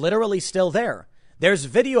 They're literally still there. There's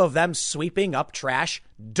video of them sweeping up trash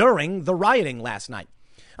during the rioting last night.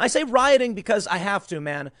 I say rioting because I have to,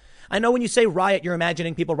 man. I know when you say riot, you're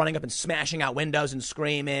imagining people running up and smashing out windows and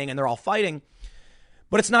screaming and they're all fighting.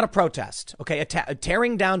 But it's not a protest, okay?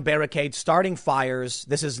 Tearing down barricades, starting fires.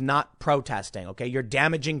 This is not protesting, okay? You're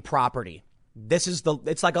damaging property.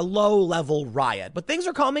 It's like a low level riot, but things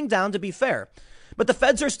are calming down, to be fair. But the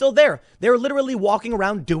feds are still there. They're literally walking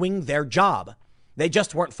around doing their job. They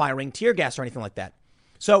just weren't firing tear gas or anything like that.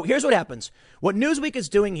 So here's what happens. What Newsweek is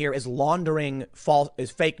doing here is laundering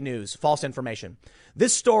fake news, false information.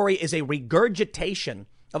 This story is a regurgitation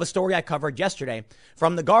of a story I covered yesterday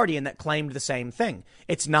from The Guardian that claimed the same thing.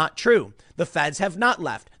 It's not true. The feds have not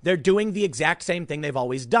left. They're doing the exact same thing they've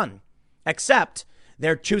always done, except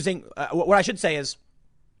they're choosing. What I should say is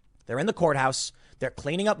they're in the courthouse. They're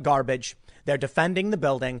cleaning up garbage. They're defending the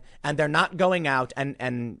building, and they're not going out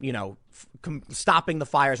and stopping the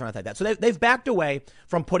fires or anything like that. So they've backed away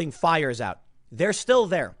from putting fires out. They're still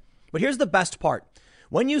there. But here's the best part.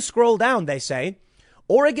 When you scroll down, they say,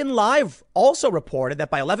 Oregon Live also reported that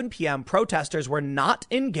by 11 p.m., protesters were not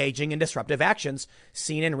engaging in disruptive actions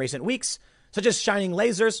seen in recent weeks, such as shining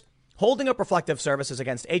lasers, holding up reflective surfaces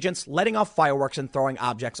against agents, letting off fireworks, and throwing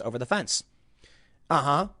objects over the fence.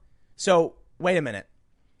 So wait a minute.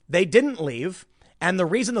 They didn't leave. And the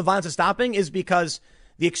reason the violence is stopping is because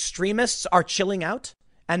the extremists are chilling out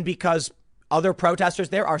and because other protesters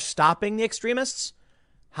there are stopping the extremists.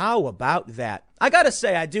 How about that? I gotta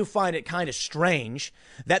say, I do find it kind of strange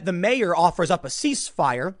that the mayor offers up a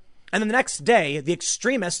ceasefire and then the next day the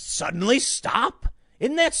extremists suddenly stop.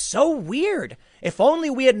 Isn't that so weird? If only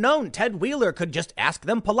we had known Ted Wheeler could just ask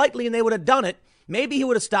them politely and they would have done it, maybe he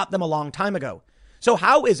would have stopped them a long time ago. So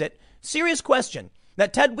how is it, serious question,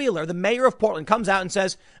 that Ted Wheeler, the mayor of Portland, comes out and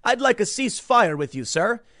says, I'd like a ceasefire with you,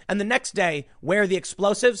 sir. And the next day, where are the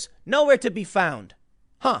explosives? Nowhere to be found.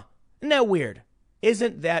 Huh. Isn't that weird?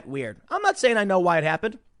 Isn't that weird? I'm not saying I know why it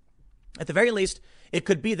happened. At the very least, it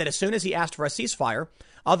could be that as soon as he asked for a ceasefire,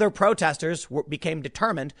 other protesters became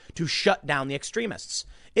determined to shut down the extremists.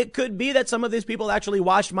 It could be that some of these people actually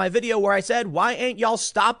watched my video where I said, why ain't y'all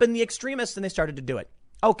stopping the extremists? And they started to do it.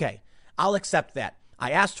 Okay, I'll accept that.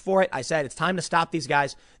 I asked for it. I said, it's time to stop these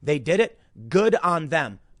guys. They did it. Good on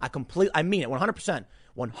them. I mean it 100%.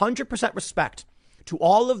 100% respect to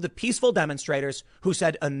all of the peaceful demonstrators who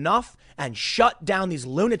said enough and shut down these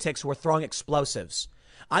lunatics who were throwing explosives.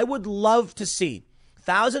 I would love to see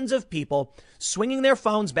thousands of people swinging their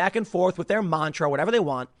phones back and forth with their mantra, whatever they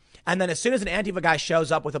want. And then as soon as an Antifa guy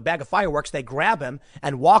shows up with a bag of fireworks, they grab him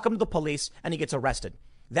and walk him to the police and he gets arrested.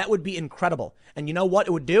 That would be incredible. And you know what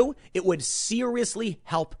it would do? It would seriously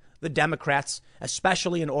help the Democrats,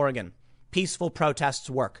 especially in Oregon. Peaceful protests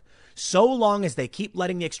work. So long as they keep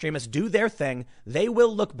letting the extremists do their thing, they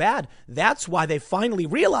will look bad. That's why they finally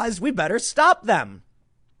realized we better stop them.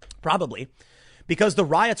 Probably because the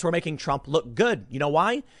riots were making Trump look good. You know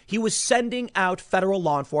why? He was sending out federal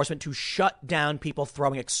law enforcement to shut down people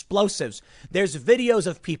throwing explosives. There's videos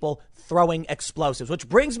of people throwing explosives, which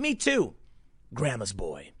brings me to Grandma's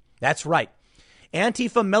boy. That's right.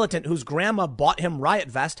 Antifa militant whose grandma bought him riot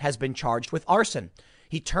vest has been charged with arson.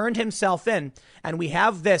 He turned himself in, and we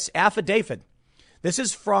have this affidavit. This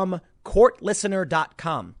is from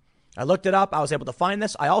courtlistener.com. I looked it up. I was able to find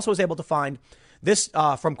this. I also was able to find this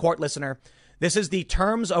from Court Listener. This is the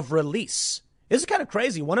terms of release. This is kind of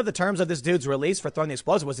crazy. One of the terms of this dude's release for throwing the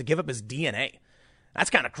explosive was to give up his DNA. That's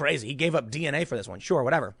kind of crazy. He gave up DNA for this one. Sure,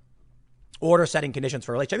 whatever. Order setting conditions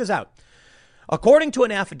for release. Check this out. According to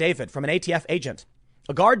an affidavit from an ATF agent,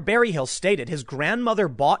 Agard Berryhill stated his grandmother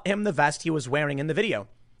bought him the vest he was wearing in the video.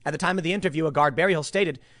 At the time of the interview, Agard Berryhill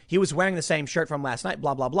stated he was wearing the same shirt from last night,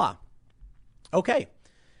 blah, blah, blah. Okay.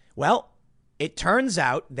 Well, it turns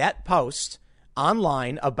out that post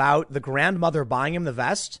online about the grandmother buying him the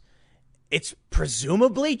vest, it's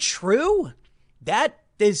presumably true. That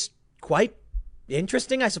is quite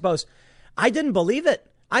interesting, I suppose. I didn't believe it.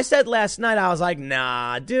 I said last night, I was like,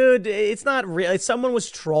 nah, dude, it's not real. Someone was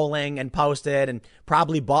trolling and posted and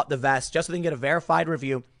probably bought the vest just so they can get a verified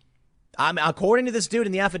review. According to this dude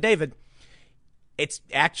in the affidavit, it's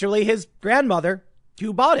actually his grandmother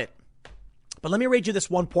who bought it. But let me read you this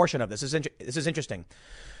one portion of this. This is interesting.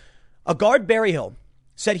 Agard Berryhill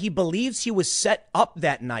said he believes he was set up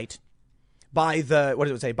that night by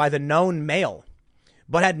the known male,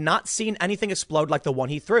 but had not seen anything explode like the one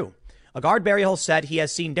he threw. Agard Berryhill said he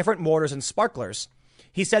has seen different mortars and sparklers.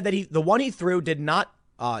 He said that the one he threw did not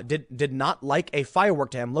like a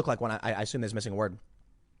firework to him. Look like one. I assume there's missing a word,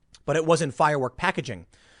 but it was in firework packaging.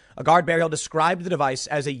 Agard Berryhill described the device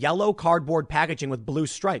as a yellow cardboard packaging with blue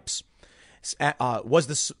stripes. Was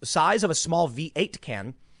the size of a small V8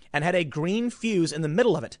 can and had a green fuse in the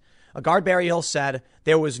middle of it. Agard Berryhill said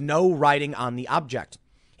there was no writing on the object.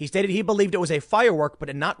 He stated he believed it was a firework, but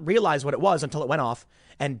did not realize what it was until it went off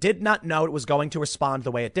and did not know it was going to respond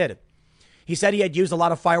the way it did. He said he had used a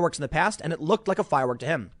lot of fireworks in the past and it looked like a firework to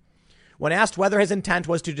him. When asked whether his intent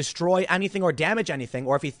was to destroy anything or damage anything,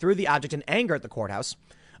 or if he threw the object in anger at the courthouse,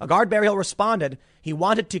 Agard Berryhill responded he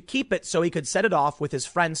wanted to keep it so he could set it off with his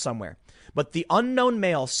friends somewhere. But the unknown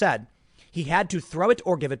male said he had to throw it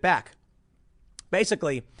or give it back.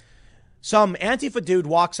 Basically, some Antifa dude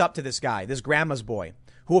walks up to this guy, this grandma's boy,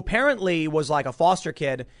 who apparently was like a foster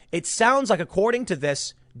kid. It sounds like, according to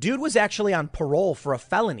this, dude was actually on parole for a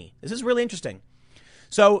felony. This is really interesting.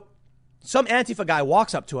 So some Antifa guy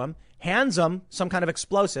walks up to him, hands him some kind of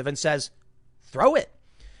explosive and says, throw it.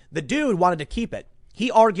 The dude wanted to keep it. He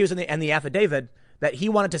argues in the affidavit that he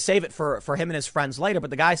wanted to save it for him and his friends later.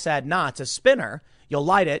 But the guy said, nah, it's a spinner. You'll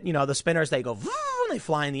light it. You know, the spinners, they go, they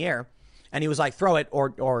fly in the air. And he was like, throw it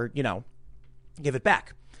or give it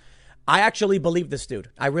back. I actually believe this dude.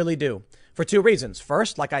 I really do. For two reasons.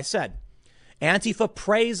 First, like I said, Antifa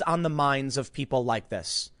preys on the minds of people like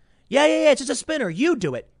this. Yeah, it's just a spinner. You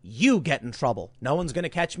do it. You get in trouble. No one's going to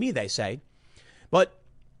catch me, they say. But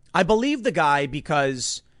I believe the guy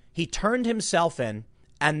because he turned himself in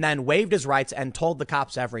and then waived his rights and told the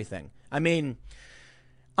cops everything. I mean,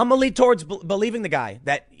 I'm gonna lead towards believing the guy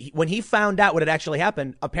that when he found out what had actually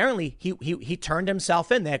happened, apparently he turned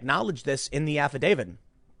himself in. They acknowledged this in the affidavit.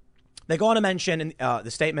 They go on to mention in the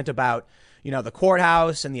statement about, the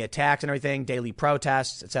courthouse and the attacks and everything, daily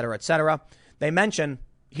protests, et cetera, et cetera. They mention,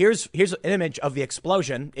 here's an image of the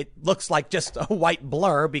explosion. It looks like just a white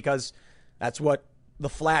blur because that's what the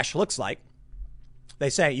flash looks like. They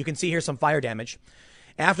say, you can see here some fire damage.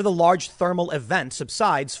 After the large thermal event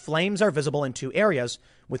subsides, flames are visible in 2 areas,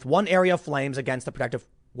 with one area of flames against the protective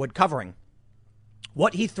wood covering.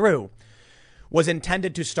 What he threw was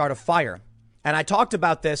intended to start a fire. And I talked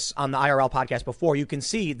about this on the IRL podcast before. You can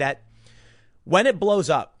see that when it blows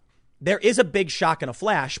up, there is a big shock and a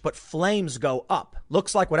flash, but flames go up.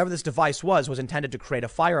 Looks like whatever this device was intended to create a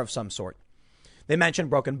fire of some sort. They mentioned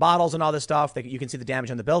broken bottles and all this stuff. You can see the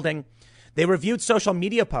damage on the building. They reviewed social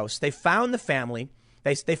media posts. They found the family.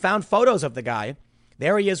 They found photos of the guy.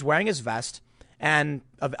 There he is wearing his vest. And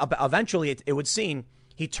eventually, it would seem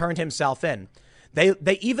he turned himself in.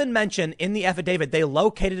 They even mention in the affidavit, they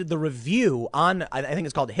located the review on, I think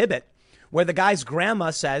it's called Hibbett, where the guy's grandma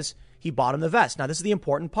says he bought him the vest. Now, this is the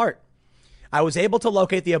important part. I was able to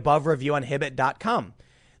locate the above review on Hibbett.com.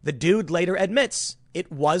 The dude later admits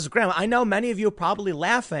it was grandma. I know many of you are probably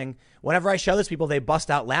laughing. Whenever I show this, people, they bust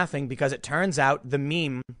out laughing because it turns out the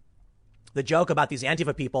meme, the joke about these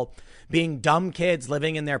Antifa people being dumb kids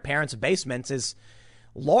living in their parents' basements is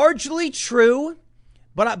largely true.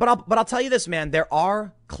 But I'll tell you this, man, there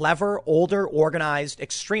are clever, older, organized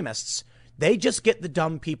extremists. They just get the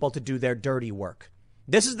dumb people to do their dirty work.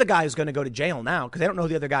 This is the guy who's going to go to jail now because they don't know who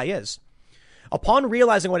the other guy is. Upon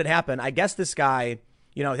realizing what had happened, I guess this guy,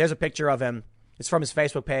 there's a picture of him. It's from his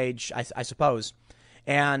Facebook page, I suppose.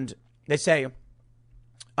 And they say,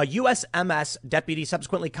 a USMS deputy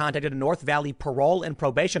subsequently contacted a North Valley parole and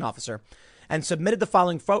probation officer and submitted the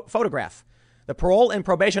following photograph. The parole and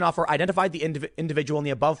probation officer identified the individual in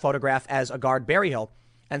the above photograph as Agard Berryhill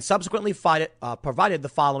and subsequently provided the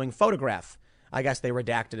following photograph. I guess they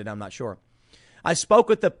redacted it. I'm not sure. I spoke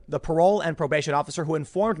with the parole and probation officer who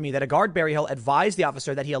informed me that Agard Berryhill advised the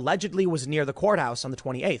officer that he allegedly was near the courthouse on the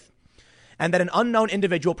 28th and that an unknown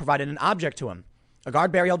individual provided an object to him.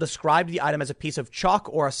 Agard Berryhill described the item as a piece of chalk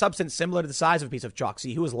or a substance similar to the size of a piece of chalk.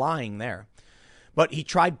 See, he was lying there. But he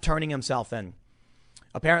tried turning himself in.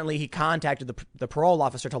 Apparently, he contacted the parole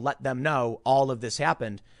officer to let them know all of this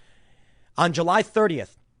happened. On July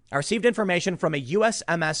 30th, I received information from a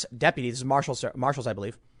USMS deputy, this is Marshals, I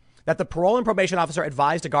believe, that the parole and probation officer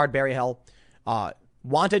advised Agard Berryhill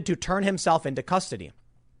wanted to turn himself into custody.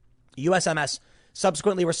 USMS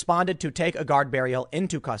subsequently responded to take Agard Berryhill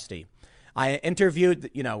into custody. I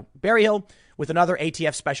interviewed, Berryhill with another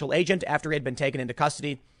ATF special agent after he had been taken into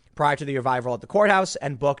custody prior to the arrival at the courthouse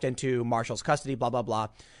and booked into Marshall's custody, blah, blah, blah.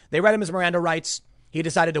 They read him his Miranda rights. He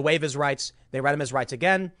decided to waive his rights. They read him his rights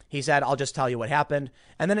again. He said, I'll just tell you what happened.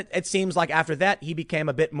 And then it seems like after that, he became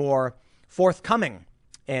a bit more forthcoming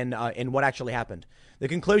in what actually happened. The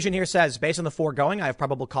conclusion here says, based on the foregoing, I have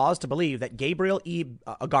probable cause to believe that Gabriel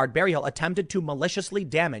Agard Berryhill attempted to maliciously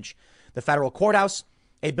damage the federal courthouse,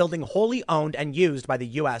 a building wholly owned and used by the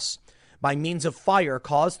U.S. by means of fire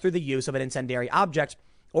caused through the use of an incendiary object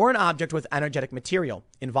or an object with energetic material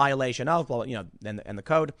in violation of, and the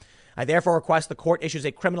code. I therefore request the court issues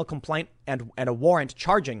a criminal complaint and a warrant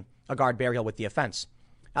charging Agard Berryhill with the offense.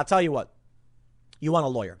 I'll tell you what, you want a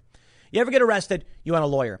lawyer. You ever get arrested, you want a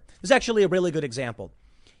lawyer. This is actually a really good example.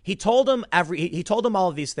 He told him all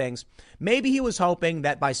of these things. Maybe he was hoping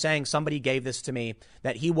that by saying somebody gave this to me,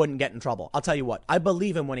 that he wouldn't get in trouble. I'll tell you what, I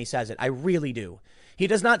believe him when he says it. I really do. He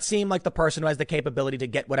does not seem like the person who has the capability to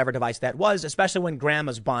get whatever device that was, especially when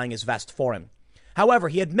grandma's buying his vest for him. However,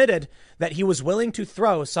 he admitted that he was willing to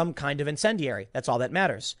throw some kind of incendiary. That's all that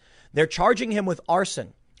matters. They're charging him with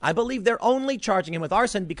arson. I believe they're only charging him with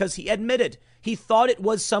arson because he admitted he thought it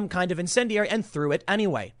was some kind of incendiary and threw it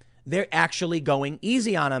anyway. They're actually going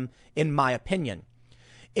easy on him, in my opinion.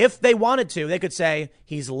 If they wanted to, they could say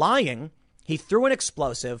he's lying. He threw an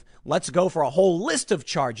explosive. Let's go for a whole list of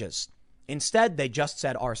charges. Instead, they just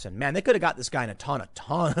said arson. Man, they could have got this guy in a ton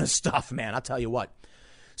of stuff, man. I'll tell you what.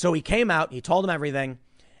 So he came out, he told them everything,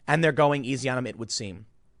 and they're going easy on him, it would seem.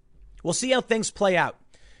 We'll see how things play out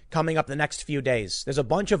coming up the next few days. There's a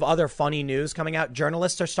bunch of other funny news coming out.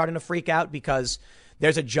 Journalists are starting to freak out because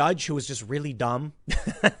there's a judge who was just really dumb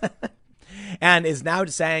and is now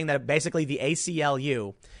saying that basically the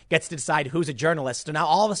ACLU gets to decide who's a journalist. And now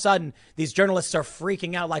all of a sudden, these journalists are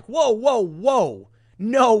freaking out like, whoa, whoa, whoa,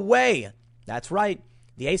 no way. That's right.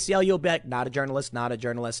 The ACLU will be like, not a journalist, not a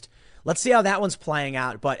journalist. Let's see how that one's playing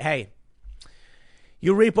out. But hey,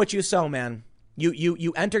 you reap what you sow, man.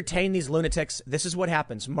 You entertain these lunatics. This is what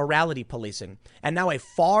happens. Morality policing. And now a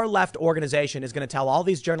far left organization is going to tell all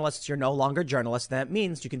these journalists you're no longer journalists. That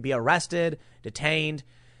means you can be arrested, detained,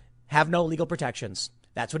 have no legal protections.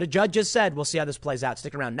 That's what a judge just said. We'll see how this plays out.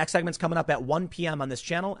 Stick around. Next segment's coming up at 1 p.m. on this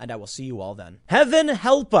channel, and I will see you all then. Heaven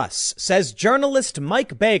help us, says journalist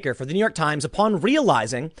Mike Baker for the New York Times upon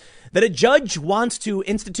realizing that a judge wants to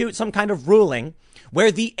institute some kind of ruling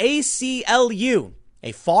where the ACLU,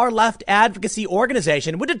 a far-left advocacy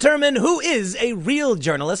organization, would determine who is a real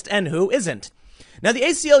journalist and who isn't. Now, the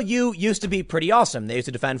ACLU used to be pretty awesome. They used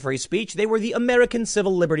to defend free speech. They were the American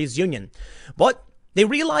Civil Liberties Union. But they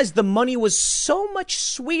realized the money was so much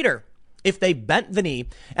sweeter if they bent the knee,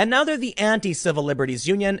 and now they're the anti-Civil Liberties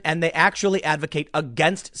Union, and they actually advocate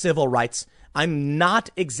against civil rights. I'm not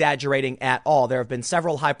exaggerating at all. There have been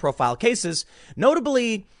several high-profile cases,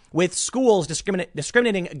 notably with schools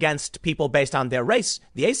discriminating against people based on their race.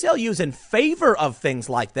 The ACLU is in favor of things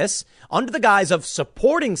like this under the guise of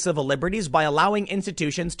supporting civil liberties by allowing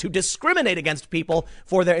institutions to discriminate against people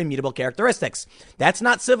for their immutable characteristics. That's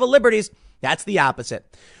not civil liberties. That's the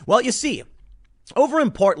opposite. Well, you see, over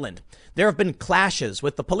in Portland, there have been clashes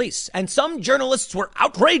with the police, and some journalists were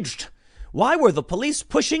outraged. Why were the police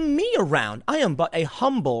pushing me around? I am but a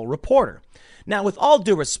humble reporter. Now, with all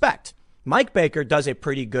due respect, Mike Baker does a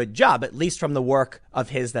pretty good job, at least from the work of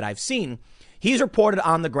his that I've seen. He's reported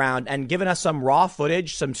on the ground and given us some raw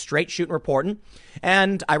footage, some straight shooting reporting,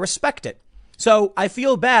 and I respect it. So I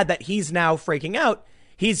feel bad that he's now freaking out.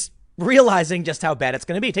 He's realizing just how bad it's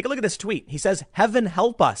going to be. Take a look at this tweet. He says, heaven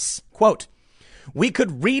help us. Quote, we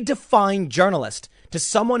could redefine journalist to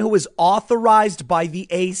someone who is authorized by the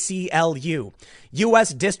ACLU.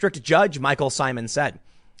 U.S. District Judge Michael Simon said,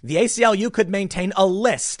 the ACLU could maintain a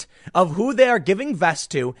list of who they are giving vests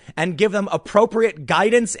to and give them appropriate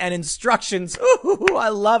guidance and instructions. Ooh, I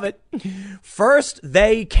love it. First,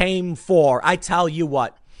 they came for. I tell you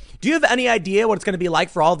what. Do you have any idea what it's going to be like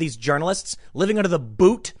for all these journalists living under the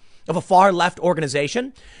boot of a far left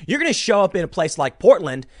organization? You're going to show up in a place like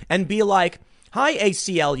Portland and be like, hi,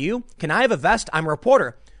 ACLU. Can I have a vest? I'm a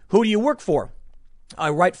reporter. Who do you work for? I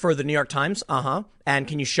write for the New York Times. And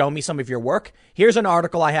can you show me some of your work? Here's an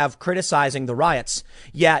article I have criticizing the riots.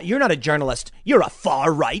 Yeah, you're not a journalist. You're a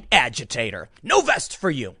far right agitator. No vest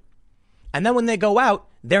for you. And then when they go out,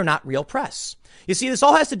 they're not real press. You see, this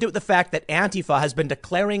all has to do with the fact that Antifa has been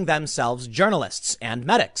declaring themselves journalists and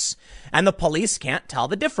medics, and the police can't tell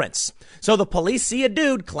the difference. So the police see a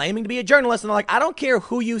dude claiming to be a journalist, and they're like, I don't care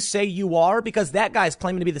who you say you are, because that guy's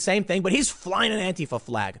claiming to be the same thing, but he's flying an Antifa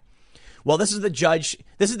flag. Well, this is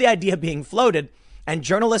the idea being floated, and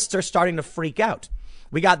journalists are starting to freak out.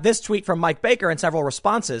 We got this tweet from Mike Baker and several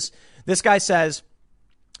responses. This guy says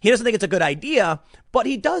he doesn't think it's a good idea, but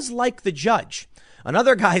he does like the judge.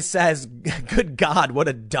 Another guy says, good God, what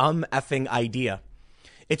a dumb effing idea.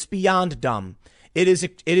 It's beyond dumb. It is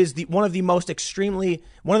one of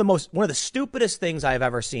the stupidest things I have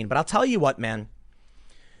ever seen. But I'll tell you what, man,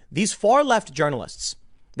 these far left journalists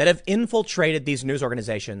that have infiltrated these news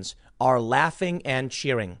organizations are laughing and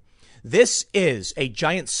cheering. This is a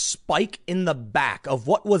giant spike in the back of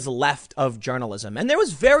what was left of journalism. And there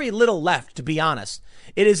was very little left, to be honest.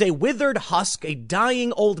 It is a withered husk, a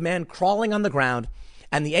dying old man crawling on the ground.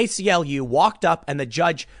 And the ACLU walked up and the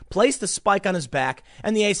judge placed the spike on his back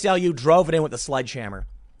and the ACLU drove it in with a sledgehammer.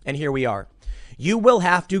 And here we are. You will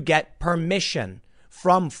have to get permission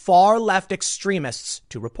from far left extremists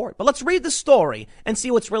to report. But let's read the story and see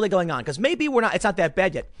what's really going on, because maybe it's not that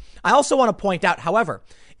bad yet. I also want to point out, however,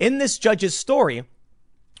 in this judge's story,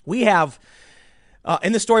 we have,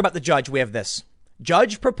 in the story about the judge, we have this.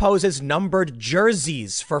 Judge proposes numbered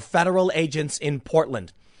jerseys for federal agents in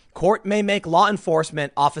Portland. Court may make law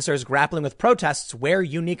enforcement officers grappling with protests wear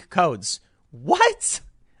unique codes. What?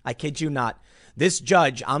 I kid you not. This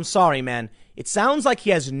judge, I'm sorry, man. It sounds like he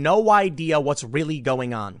has no idea what's really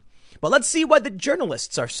going on. But let's see why the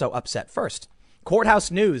journalists are so upset first.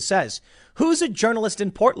 Courthouse News says, who's a journalist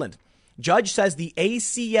in Portland? Judge says the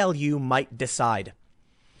ACLU might decide.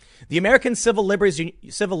 The American Civil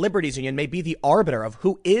Liberties Union may be the arbiter of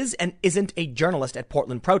who is and isn't a journalist at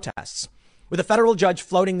Portland protests, with a federal judge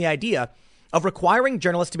floating the idea of requiring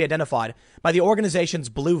journalists to be identified by the organization's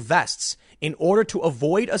blue vests in order to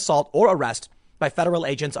avoid assault or arrest by federal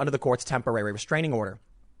agents under the court's temporary restraining order.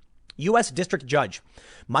 U.S. District Judge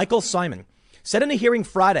Michael Simon said in a hearing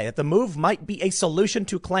Friday that the move might be a solution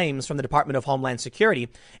to claims from the Department of Homeland Security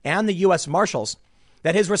and the U.S. Marshals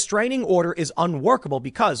that his restraining order is unworkable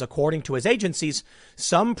because, according to his agencies,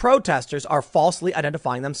 some protesters are falsely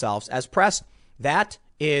identifying themselves as press. That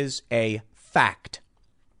is a fact.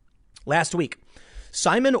 Last week,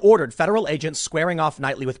 Simon ordered federal agents squaring off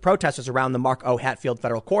nightly with protesters around the Mark O. Hatfield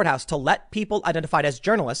Federal Courthouse to let people identified as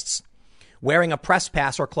journalists wearing a press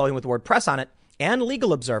pass or clothing with the word press on it and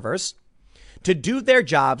legal observers to do their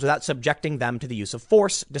jobs without subjecting them to the use of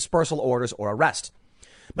force, dispersal orders, or arrest.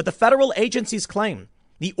 But the federal agencies claim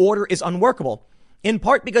the order is unworkable, in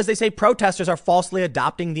part because they say protesters are falsely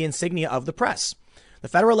adopting the insignia of the press. The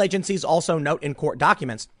federal agencies also note in court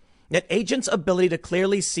documents that agents' ability to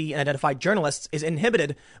clearly see and identify journalists is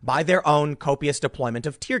inhibited by their own copious deployment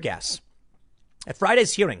of tear gas. At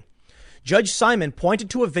Friday's hearing, Judge Simon pointed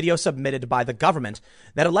to a video submitted by the government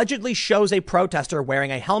that allegedly shows a protester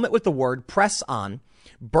wearing a helmet with the word press on,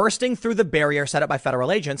 bursting through the barrier set up by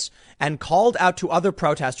federal agents, and called out to other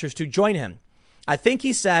protesters to join him. I think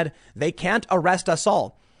he said, "They can't arrest us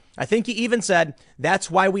all." I think he even said, "That's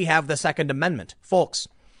why we have the Second Amendment." Folks,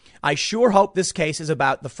 I sure hope this case is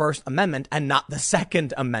about the First Amendment and not the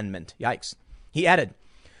Second Amendment. Yikes. He added,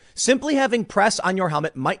 "Simply having press on your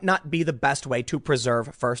helmet might not be the best way to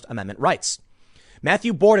preserve First Amendment rights."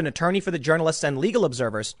 Matthew Borden, attorney for the journalists and legal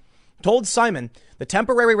observers, told Simon the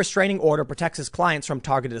temporary restraining order protects his clients from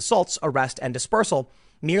targeted assaults, arrest, and dispersal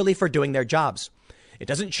merely for doing their jobs. It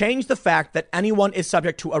doesn't change the fact that anyone is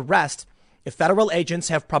subject to arrest if federal agents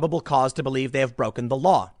have probable cause to believe they have broken the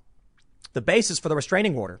law. The basis for the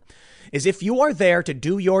restraining order is if you are there to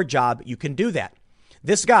do your job, you can do that.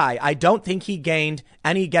 This guy, I don't think he gained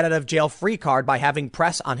any get out of jail free card by having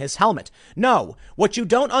press on his helmet. No, what you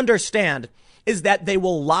don't understand is that they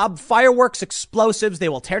will lob fireworks, explosives, they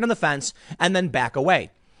will tear down the fence and then back away.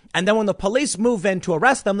 And then when the police move in to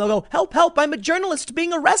arrest them, they'll go, "Help, help, I'm a journalist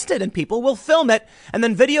being arrested." And people will film it. And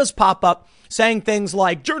then videos pop up saying things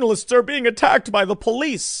like, "Journalists are being attacked by the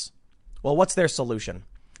police." Well, what's their solution?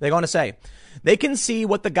 They're going to say they can see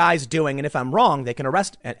what the guy's doing. And if I'm wrong, they can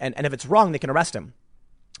arrest. And if it's wrong, they can arrest him.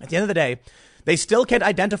 At the end of the day, they still can't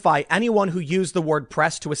identify anyone who used the word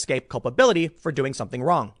press to escape culpability for doing something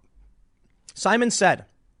wrong. Simon said,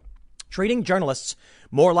 treating journalists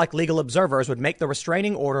more like legal observers would make the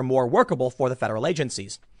restraining order more workable for the federal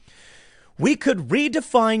agencies. "We could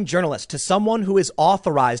redefine journalist to someone who is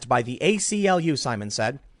authorized by the ACLU," Simon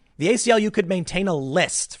said. The ACLU could maintain a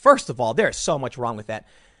list. First of all, there's so much wrong with that.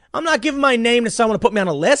 I'm not giving my name to someone to put me on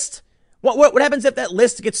a list. What happens if that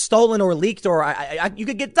list gets stolen or leaked or you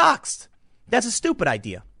could get doxxed? That's a stupid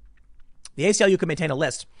idea. The ACLU could maintain a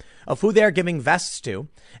list of who they're giving vests to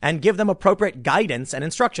and give them appropriate guidance and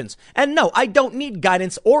instructions. And no, I don't need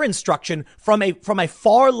guidance or instruction from a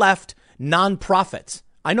far left nonprofit.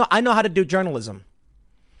 I know how to do journalism.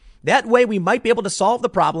 That way we might be able to solve the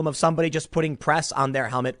problem of somebody just putting press on their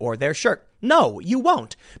helmet or their shirt. No, you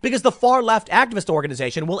won't, because the far left activist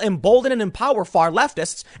organization will embolden and empower far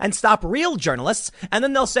leftists and stop real journalists. And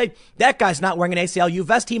then they'll say, "That guy's not wearing an ACLU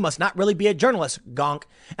vest. He must not really be a journalist, gonk."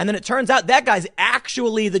 And then it turns out that guy's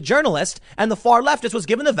actually the journalist and the far leftist was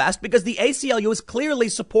given the vest because the ACLU is clearly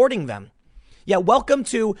supporting them. Yeah, welcome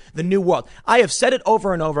to the new world. I have said it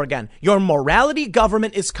over and over again. Your morality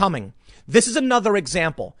government is coming. This is another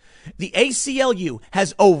example. The ACLU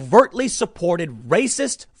has overtly supported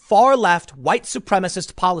racist, far left, white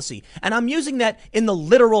supremacist policy. And I'm using that in the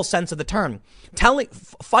literal sense of the term.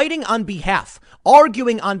 Fighting on behalf,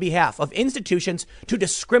 arguing on behalf of institutions to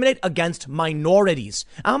discriminate against minorities.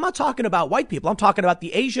 And I'm not talking about white people. I'm talking about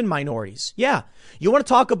the Asian minorities. Yeah. You want to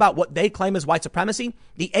talk about what they claim is white supremacy?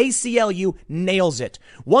 The ACLU nails it.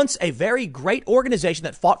 Once a very great organization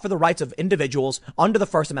that fought for the rights of individuals under the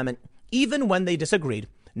First Amendment, even when they disagreed.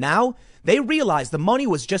 Now they realize the money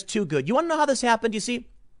was just too good. You want to know how this happened? You see,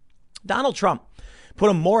 Donald Trump put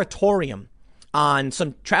a moratorium on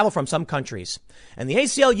some travel from some countries. And the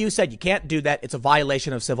ACLU said, you can't do that. It's a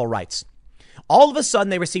violation of civil rights. All of a sudden,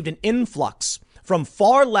 they received an influx from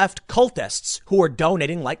far left cultists who were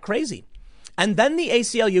donating like crazy. And then the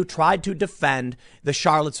ACLU tried to defend the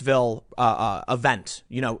Charlottesville event,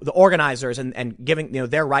 the organizers and giving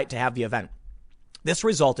their right to have the event. This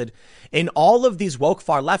resulted in all of these woke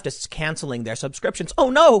far leftists canceling their subscriptions.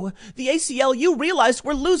 Oh no, the ACLU realized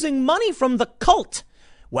we're losing money from the cult.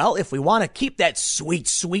 Well, if we want to keep that sweet,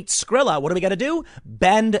 sweet Skrilla, what do we got to do?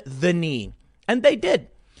 Bend the knee. And they did.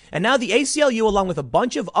 And now the ACLU, along with a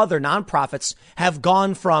bunch of other nonprofits, have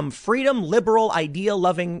gone from freedom, liberal,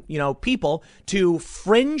 idea-loving, people to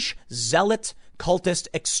fringe, zealot, cultist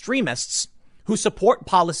extremists who support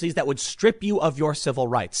policies that would strip you of your civil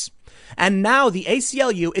rights. And now the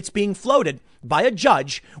ACLU, it's being floated by a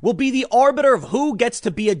judge, will be the arbiter of who gets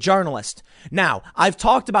to be a journalist. Now, I've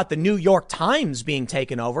talked about the New York Times being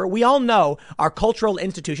taken over. We all know our cultural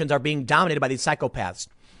institutions are being dominated by these psychopaths.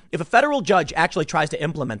 If a federal judge actually tries to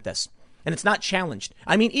implement this, and it's not challenged.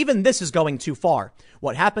 I mean, even this is going too far.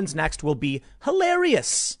 What happens next will be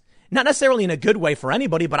hilarious. Not necessarily in a good way for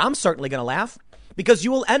anybody, but I'm certainly going to laugh. Because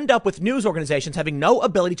you will end up with news organizations having no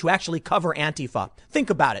ability to actually cover Antifa. Think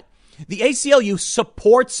about it. The ACLU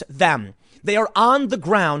supports them. They are on the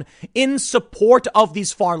ground in support of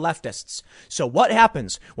these far leftists. So what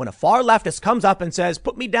happens when a far leftist comes up and says,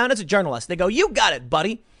 put me down as a journalist? They go, you got it,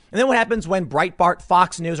 buddy. And then what happens when Breitbart,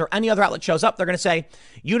 Fox News, or any other outlet shows up? They're going to say,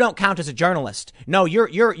 you don't count as a journalist. No,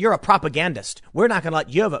 you're a propagandist. We're not going to let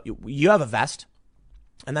you have a vest.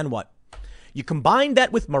 And then what? You combine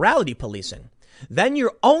that with morality policing. Then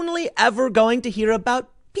you're only ever going to hear about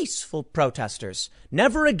peaceful protesters.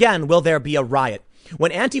 Never again will there be a riot.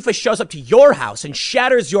 When Antifa shows up to your house and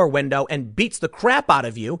shatters your window and beats the crap out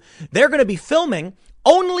of you, they're going to be filming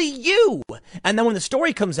only you. And then when the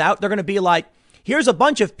story comes out, they're going to be like, here's a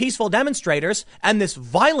bunch of peaceful demonstrators and this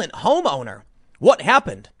violent homeowner. What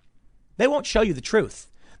happened? They won't show you the truth.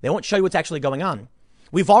 They won't show you what's actually going on.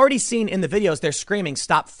 We've already seen in the videos they're screaming,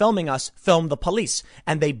 stop filming us, film the police.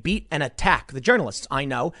 And they beat and attack the journalists. I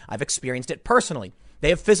know. I've experienced it personally. They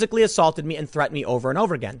have physically assaulted me and threatened me over and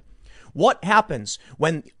over again. What happens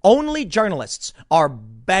when only journalists are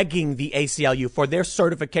begging the ACLU for their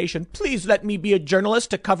certification? Please let me be a journalist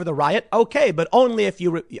to cover the riot. OK, but only if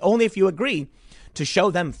you agree to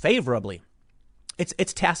show them favorably.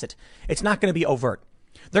 It's tacit. It's not going to be overt.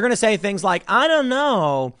 They're going to say things like, I don't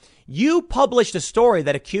know. You published a story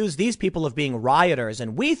that accused these people of being rioters,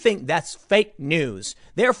 and we think that's fake news.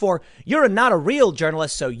 Therefore, you're not a real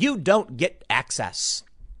journalist, so you don't get access.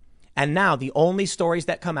 And now the only stories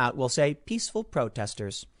that come out will say peaceful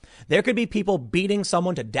protesters. There could be people beating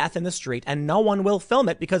someone to death in the street, and no one will film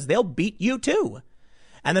it because they'll beat you too.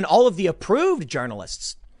 And then all of the approved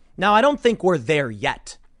journalists. Now, I don't think we're there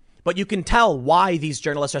yet, but you can tell why these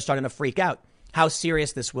journalists are starting to freak out, how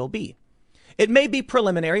serious this will be. It may be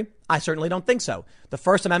preliminary. I certainly don't think so. The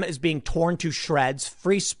First Amendment is being torn to shreds.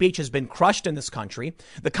 Free speech has been crushed in this country.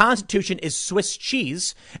 The Constitution is Swiss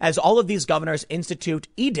cheese as all of these governors institute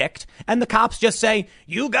edict and the cops just say,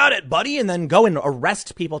 you got it, buddy, and then go and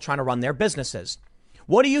arrest people trying to run their businesses.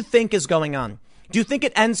 What do you think is going on? Do you think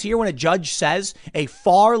it ends here when a judge says a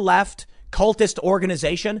far left cultist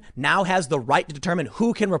organization now has the right to determine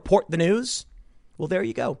who can report the news? Well, there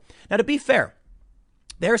you go. Now, to be fair,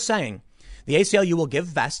 they're saying the ACLU will give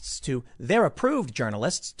vests to their approved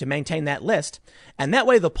journalists to maintain that list, and that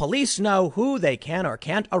way the police know who they can or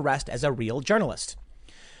can't arrest as a real journalist.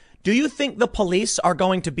 Do you think the police are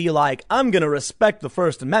going to be like, I'm going to respect the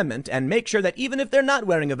First Amendment and make sure that even if they're not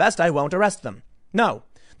wearing a vest, I won't arrest them? No.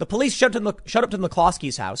 The police showed up to the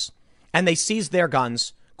McCloskey's house, and they seized their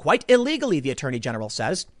guns, quite illegally, the Attorney General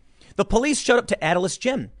says. The police showed up to Adalis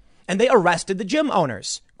Gym, and they arrested the gym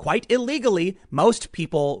owners. Quite illegally, most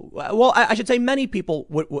people, well, I should say many people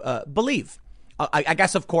would believe. I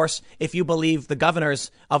guess, of course, if you believe the governors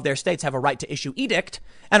of their states have a right to issue edict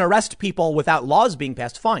and arrest people without laws being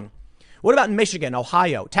passed, fine. What about in Michigan,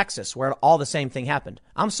 Ohio, Texas, where all the same thing happened?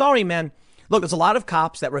 I'm sorry, man. Look, there's a lot of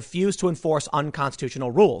cops that refuse to enforce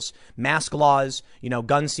unconstitutional rules, mask laws,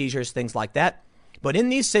 gun seizures, things like that. But in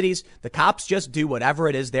these cities, the cops just do whatever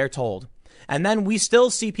it is they're told. And then we still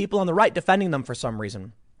see people on the right defending them for some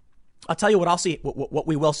reason. I'll tell you what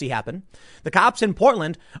we will see happen. The cops in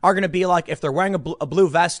Portland are going to be like, if they're wearing a blue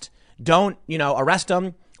vest, don't, arrest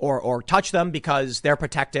them or touch them because they're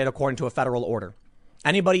protected according to a federal order.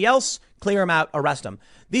 Anybody else, clear them out, arrest them.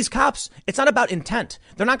 These cops, it's not about intent.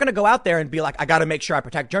 They're not going to go out there and be like, I got to make sure I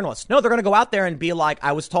protect journalists. No, they're going to go out there and be like,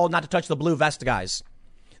 I was told not to touch the blue vest guys.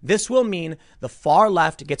 This will mean the far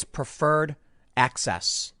left gets preferred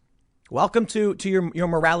access. Welcome to your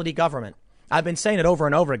morality government. I've been saying it over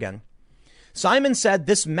and over again. Simon said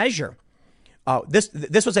this measure,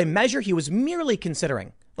 this was a measure he was merely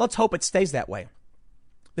considering. Let's hope it stays that way.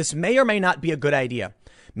 This may or may not be a good idea.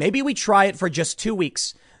 Maybe we try it for just 2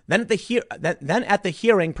 weeks. Then at the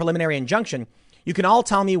hearing preliminary injunction, you can all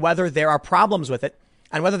tell me whether there are problems with it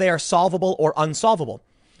and whether they are solvable or unsolvable.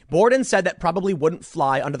 Borden said that probably wouldn't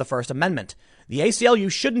fly under the First Amendment. The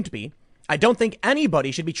ACLU shouldn't be. I don't think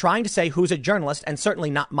anybody should be trying to say who's a journalist, and certainly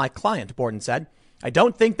not my client, Borden said. I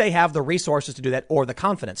don't think they have the resources to do that or the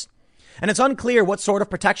confidence. And it's unclear what sort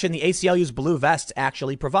of protection the ACLU's blue vests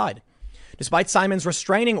actually provide. Despite Simon's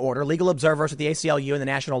restraining order, legal observers at the ACLU and the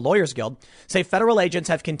National Lawyers Guild say federal agents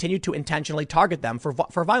have continued to intentionally target them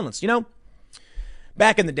for violence.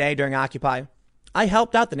 Back in the day during Occupy, I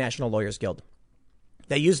helped out the National Lawyers Guild.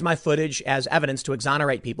 They used my footage as evidence to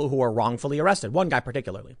exonerate people who were wrongfully arrested, one guy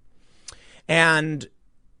particularly. And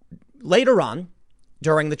later on,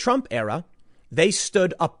 during the Trump era, they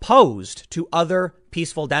stood opposed to other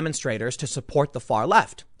peaceful demonstrators to support the far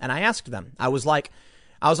left. And I asked them, I was like,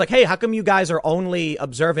 hey, how come you guys are only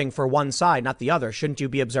observing for one side, not the other? Shouldn't you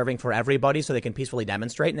be observing for everybody so they can peacefully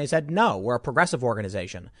demonstrate? And they said, no, we're a progressive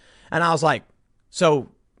organization. And I was like,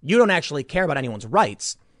 so you don't actually care about anyone's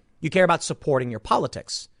rights. You care about supporting your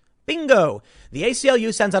politics. Bingo. The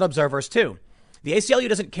ACLU sends out observers too. The ACLU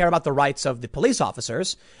doesn't care about the rights of the police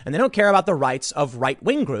officers, and they don't care about the rights of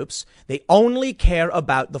right-wing groups. They only care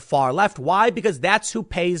about the far left. Why? Because that's who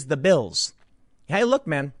pays the bills. Hey, look,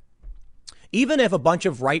 man, even if a bunch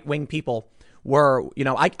of right-wing people were,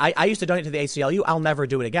 I used to donate to the ACLU. I'll never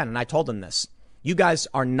do it again. And I told them this. You guys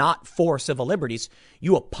are not for civil liberties.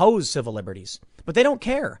 You oppose civil liberties. But they don't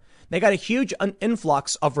care. They got a huge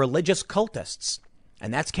influx of religious cultists.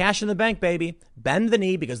 And that's cash in the bank, baby. Bend the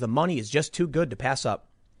knee because the money is just too good to pass up.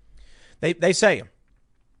 They say,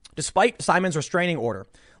 despite Simon's restraining order,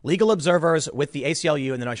 legal observers with the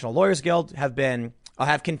ACLU and the National Lawyers Guild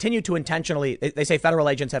have continued to intentionally, they say federal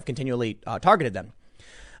agents have continually targeted them.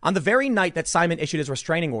 On the very night that Simon issued his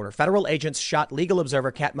restraining order, federal agents shot legal observer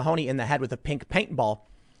Kat Mahoney in the head with a pink paintball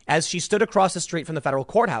as she stood across the street from the federal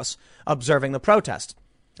courthouse observing the protest,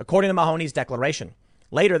 according to Mahoney's declaration.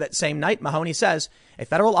 Later that same night, Mahoney says a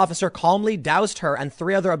federal officer calmly doused her and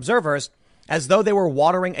 3 other observers as though they were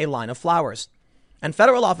watering a line of flowers. And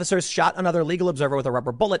federal officers shot another legal observer with a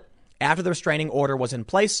rubber bullet after the restraining order was in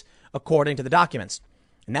place, according to the documents.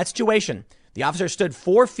 In that situation, the officer stood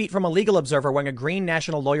 4 feet from a legal observer wearing a green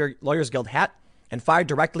National Lawyers Guild hat and fired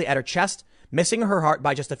directly at her chest, missing her heart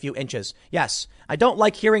by just a few inches. Yes, I don't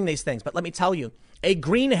like hearing these things, but let me tell you, a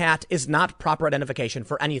green hat is not proper identification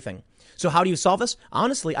for anything. So how do you solve this?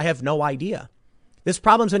 Honestly, I have no idea. This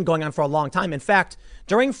problem's been going on for a long time. In fact,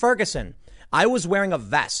 during Ferguson, I was wearing a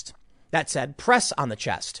vest that said press on the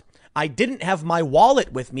chest. I didn't have my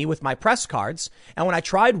wallet with me with my press cards. And when I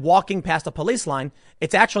tried walking past a police line,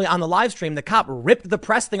 it's actually on the live stream. The cop ripped the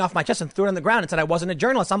press thing off my chest and threw it on the ground and said I wasn't a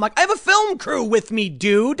journalist. I'm like, I have a film crew with me,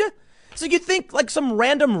 dude. So you think like some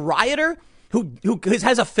random rioter who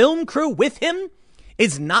has a film crew with him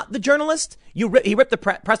is not the journalist? He ripped the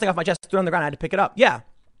press thing off my chest, threw it on the ground. I had to pick it up. Yeah,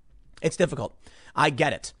 it's difficult. I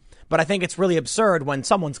get it. But I think it's really absurd when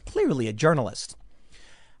someone's clearly a journalist.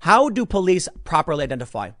 How do police properly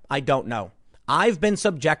identify? I don't know. I've been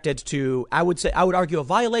subjected to, I would argue, a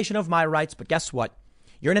violation of my rights. But guess what?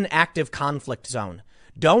 You're in an active conflict zone.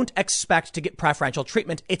 Don't expect to get preferential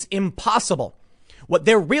treatment. It's impossible. What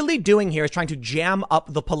they're really doing here is trying to jam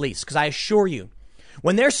up the police, because I assure you,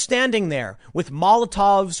 when they're standing there with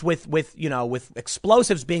Molotovs, with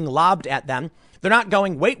explosives being lobbed at them, they're not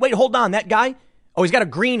going, wait, hold on, that guy, oh, he's got a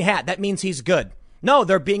green hat. That means he's good. No,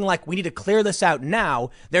 they're being like, we need to clear this out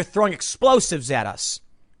now. They're throwing explosives at us.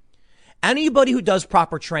 Anybody who does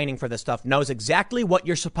proper training for this stuff knows exactly what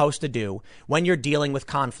you're supposed to do when you're dealing with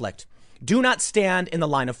conflict. Do not stand in the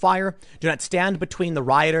line of fire. Do not stand between the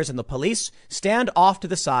rioters and the police. Stand off to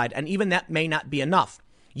the side, and even that may not be enough.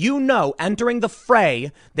 You know, entering the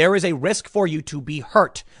fray, there is a risk for you to be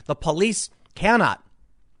hurt. The police cannot,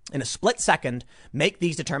 in a split second, make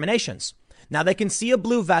these determinations. Now, they can see a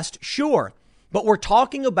blue vest, sure, but we're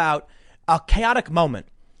talking about a chaotic moment.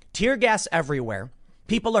 Tear gas everywhere.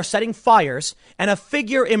 People are setting fires, and a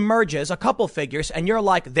figure emerges, a couple figures, and you're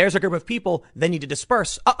like, there's a group of people, they need to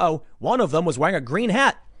disperse. Uh-oh, one of them was wearing a green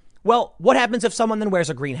hat. Well, what happens if someone then wears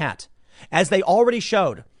a green hat? As they already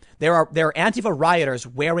showed, there are Antifa rioters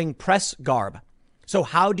wearing press garb. So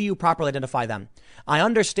how do you properly identify them? I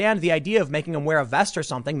understand the idea of making them wear a vest or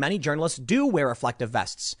something. Many journalists do wear reflective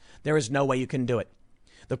vests. There is no way you can do it.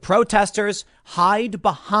 The protesters hide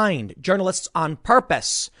behind journalists on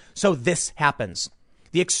purpose. So this happens.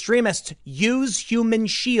 The extremists use human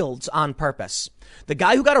shields on purpose. The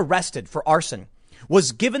guy who got arrested for arson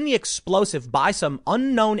was given the explosive by some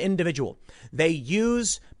unknown individual. They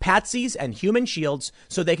use patsies and human shields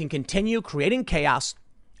so they can continue creating chaos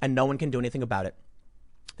and no one can do anything about it.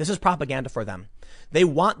 This is propaganda for them. They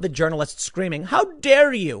want the journalists screaming, how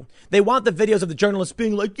dare you? They want the videos of the journalists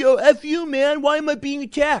being like, yo, F you, man. Why am I being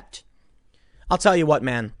attacked? I'll tell you what,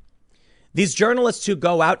 man. These journalists who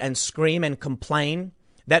go out and scream and complain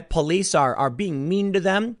that police are being mean to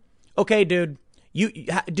them. Okay, dude, do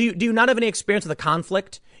you not have any experience with a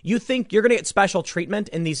conflict? You think you're going to get special treatment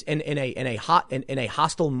in a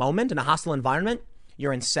hostile moment, in a hostile environment?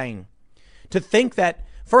 You're insane. To think that,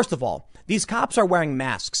 first of all, these cops are wearing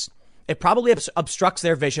masks. It probably obstructs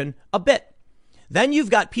their vision a bit. Then you've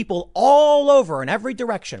got people all over in every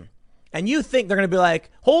direction. And you think they're going to be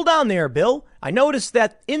like, hold on there, Bill. I noticed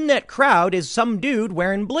that in that crowd is some dude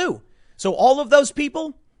wearing blue. So all of those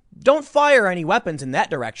people, don't fire any weapons in that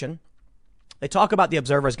direction. They talk about the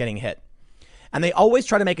observers getting hit. And they always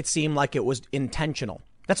try to make it seem like it was intentional.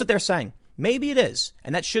 That's what they're saying. Maybe it is,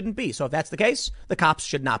 and that shouldn't be. So if that's the case, the cops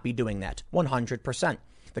should not be doing that. 100%.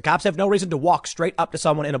 The cops have no reason to walk straight up to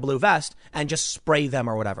someone in a blue vest and just spray them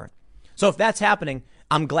or whatever. So if that's happening,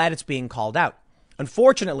 I'm glad it's being called out.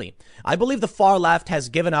 Unfortunately, I believe the far left has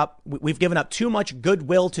given up. We've given up too much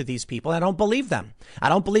goodwill to these people. And I don't believe them. I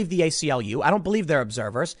don't believe the ACLU. I don't believe their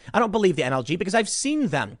observers. I don't believe the NLG because I've seen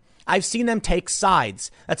them. I've seen them take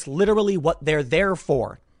sides. That's literally what they're there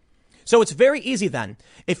for. So it's very easy then.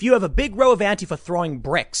 If you have a big row of Antifa throwing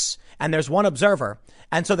bricks and there's one observer,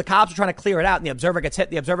 and so the cops are trying to clear it out and the observer gets hit,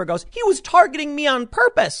 the observer goes, he was targeting me on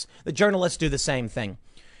purpose. The journalists do the same thing.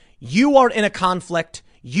 You are in a conflict.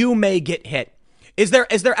 You may get hit. Is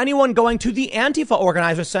there anyone going to the Antifa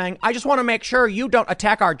organizers saying, I just want to make sure you don't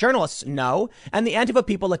attack our journalists? No. And the Antifa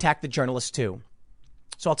people attack the journalists too.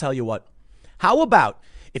 So I'll tell you what. How about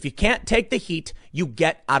if you can't take the heat, you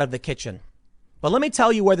get out of the kitchen? But let me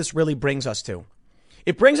tell you where this really brings us to.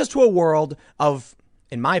 It brings us to a world of,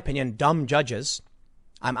 in my opinion, dumb judges.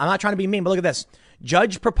 I'm not trying to be mean, but look at this.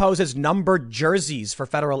 Judge proposes numbered jerseys for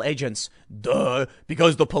federal agents. Duh,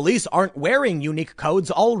 because the police aren't wearing unique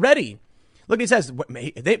codes already. Look, he says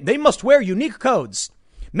they must wear unique codes.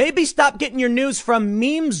 Maybe stop getting your news from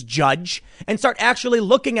memes, Judge, and start actually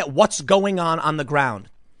looking at what's going on the ground.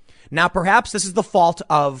 Now, perhaps this is the fault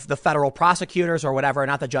of the federal prosecutors or whatever,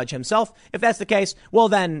 not the judge himself. If that's the case, well,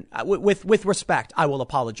 then with respect, I will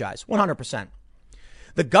apologize 100%.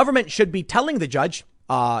 The government should be telling the judge,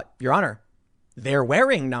 Your Honor, they're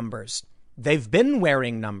wearing numbers. They've been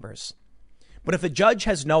wearing numbers. But if the judge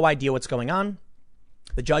has no idea what's going on,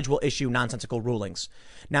 the judge will issue nonsensical rulings.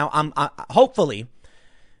 Now, hopefully,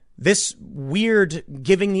 this weird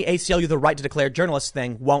giving the ACLU the right to declare journalists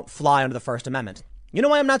thing won't fly under the First Amendment. You know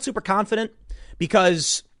why I'm not super confident?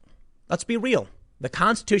 Because, let's be real, the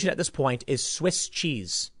Constitution at this point is Swiss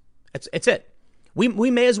cheese. It's it.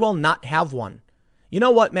 We may as well not have one. You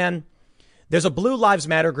know what, man? There's a Blue Lives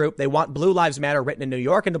Matter group. They want Blue Lives Matter written in New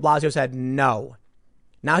York, and de Blasio said no.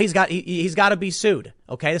 Now he's got to be sued.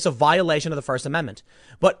 OK, it's a violation of the First Amendment.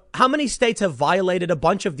 But how many states have violated a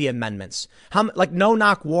bunch of the amendments? Like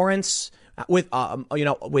no-knock warrants with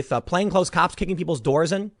plainclothes cops kicking people's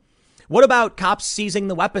doors in? What about cops seizing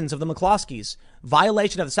the weapons of the McCloskeys?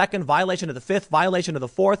 Violation of the second, violation of the fifth, violation of the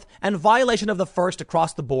fourth, and violation of the first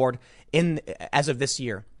across the board as of this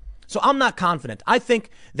year. So I'm not confident. I think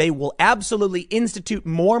they will absolutely institute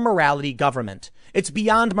more morality government. It's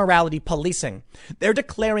beyond morality policing. They're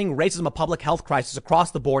declaring racism a public health crisis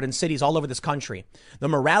across the board in cities all over this country. The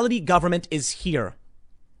morality government is here.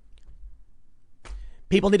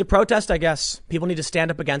 People need to protest, I guess. People need to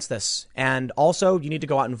stand up against this. And also, you need to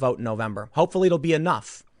go out and vote in November. Hopefully, it'll be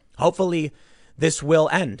enough. Hopefully, this will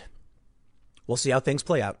end. We'll see how things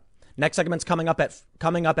play out. Next segment's coming up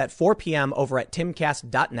at 4 p.m. over at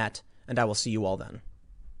timcast.net, and I will see you all then.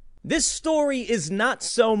 This story is not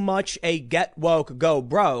so much a get woke, go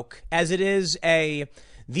broke, as it is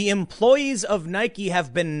the employees of Nike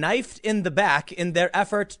have been knifed in the back in their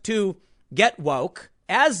effort to get woke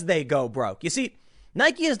as they go broke. You see,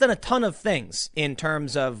 Nike has done a ton of things in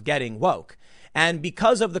terms of getting woke. And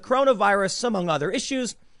because of the coronavirus, among other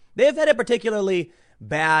issues, they've had a particularly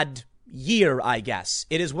bad year, I guess.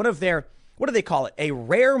 It is one of their, what do they call it? A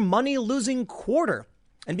rare money losing quarter.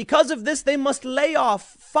 And because of this, they must lay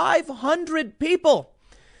off 500 people.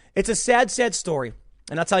 It's a sad, sad story.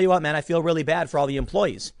 And I'll tell you what, man, I feel really bad for all the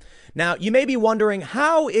employees. Now, you may be wondering,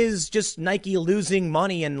 how is just Nike losing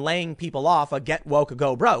money and laying people off a get woke,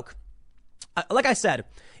 go broke? Like I said,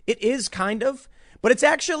 it is kind of, but it's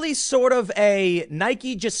actually sort of a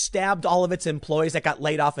Nike just stabbed all of its employees that got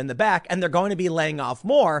laid off in the back, and they're going to be laying off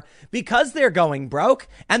more because they're going broke,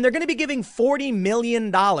 and they're going to be giving $40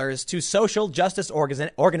 million to social justice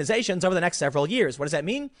organizations over the next several years. What does that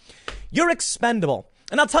mean? You're expendable.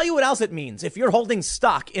 And I'll tell you what else it means. If you're holding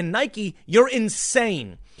stock in Nike, you're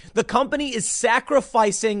insane. The company is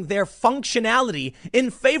sacrificing their functionality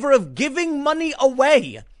in favor of giving money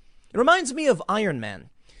away. It reminds me of Iron Man.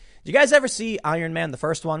 Did you guys ever see Iron Man, the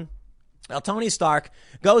first one? Well, Tony Stark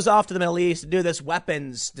goes off to the Middle East to do this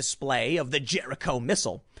weapons display of the Jericho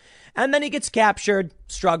missile. And then he gets captured,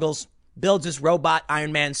 struggles, builds his robot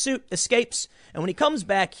Iron Man suit, escapes. And when he comes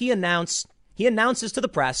back, he announces to the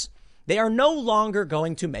press they are no longer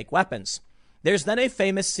going to make weapons. There's then a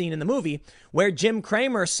famous scene in the movie where Jim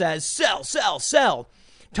Cramer says, sell, sell, sell.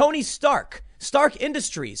 Tony Stark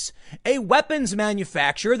Industries, a weapons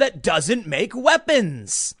manufacturer that doesn't make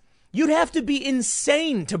weapons. You'd have to be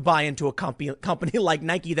insane to buy into a company like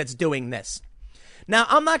Nike that's doing this. Now,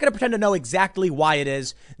 I'm not going to pretend to know exactly why it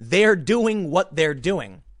is they're doing what they're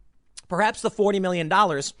doing. Perhaps the $40 million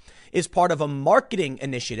is part of a marketing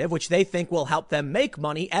initiative, which they think will help them make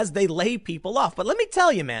money as they lay people off. But let me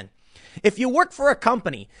tell you, man, if you work for a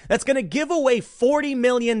company that's going to give away $40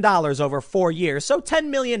 million over 4 years, so $10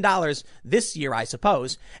 million this year, I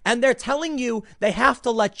suppose, and they're telling you they have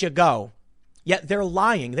to let you go, yet they're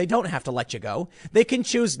lying. They don't have to let you go. They can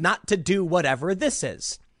choose not to do whatever this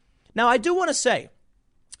is. Now, I do want to say,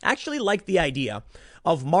 I actually like the idea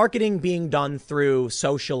of marketing being done through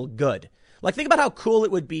social good. Like, think about how cool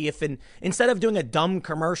it would be if instead of doing a dumb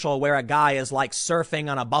commercial where a guy is like surfing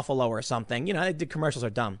on a buffalo or something, the commercials are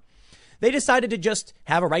dumb. They decided to just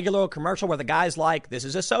have a regular commercial where the guy's like, this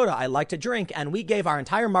is a soda I like to drink, and we gave our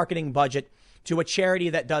entire marketing budget to a charity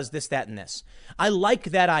that does this, that, and this. I like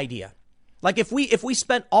that idea. Like, if we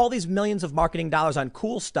spent all these millions of marketing dollars on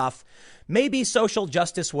cool stuff, maybe social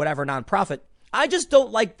justice, whatever, nonprofit, I just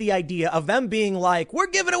don't like the idea of them being like, we're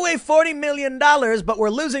giving away $40 million, but we're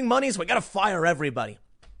losing money, so we got to fire everybody.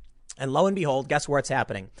 And lo and behold, guess where it's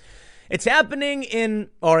happening? It's happening in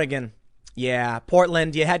Oregon. Yeah,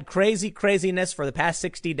 Portland, you had craziness for the past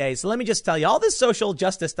 60 days. So let me just tell you, all this social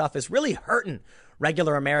justice stuff is really hurting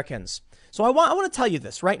regular Americans. So I want to tell you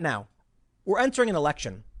this right now. We're entering an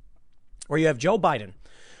election where you have Joe Biden,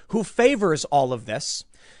 who favors all of this,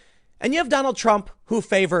 and you have Donald Trump, who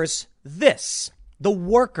favors this, the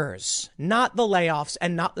workers, not the layoffs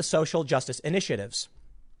and not the social justice initiatives.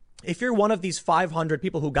 If you're one of these 500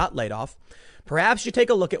 people who got laid off, perhaps you take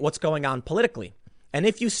a look at what's going on politically. And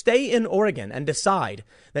if you stay in Oregon and decide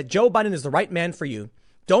that Joe Biden is the right man for you,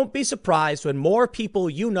 don't be surprised when more people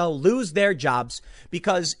lose their jobs,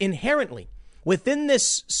 because inherently within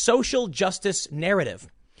this social justice narrative,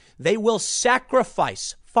 they will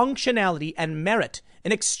sacrifice functionality and merit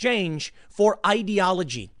in exchange for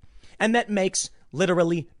ideology. And that makes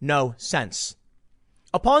literally no sense.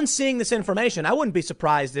 Upon seeing this information, I wouldn't be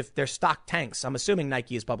surprised if their stock tanks. I'm assuming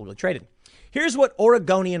Nike is publicly traded. Here's what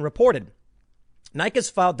Oregonian reported. Nike has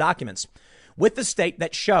filed documents with the state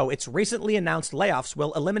that show its recently announced layoffs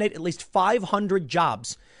will eliminate at least 500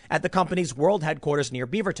 jobs at the company's world headquarters near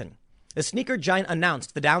Beaverton. The sneaker giant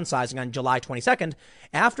announced the downsizing on July 22nd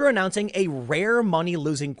after announcing a rare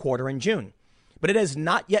money-losing quarter in June. But it has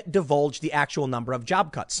not yet divulged the actual number of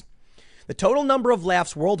job cuts. The total number of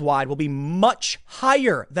layoffs worldwide will be much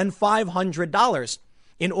higher than $500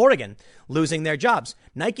 in Oregon losing their jobs.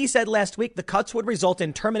 Nike said last week the cuts would result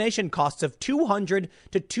in termination costs of $200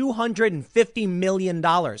 to $250 million.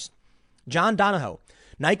 John Donahoe,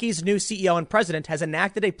 Nike's new CEO and president, has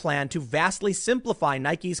enacted a plan to vastly simplify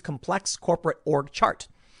Nike's complex corporate org chart.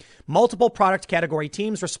 Multiple product category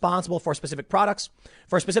teams responsible for specific products,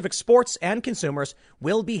 for specific sports and consumers,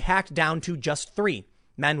 will be hacked down to just 3: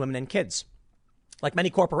 men, women, and kids. Like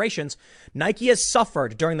many corporations, Nike has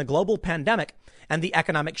suffered during the global pandemic and the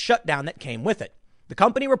economic shutdown that came with it. The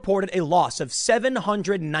company reported a loss of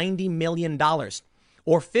 $790 million,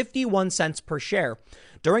 or 51 cents per share,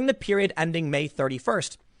 during the period ending May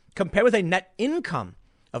 31st, compared with a net income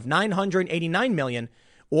of $989 million,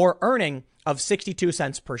 or earning of 62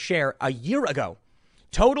 cents per share a year ago.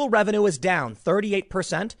 Total revenue is down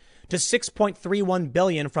 38% to $6.31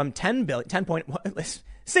 billion from $6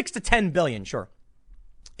 to $10 billion, sure.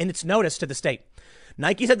 In its notice to the state,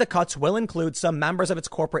 Nike said the cuts will include some members of its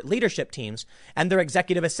corporate leadership teams and their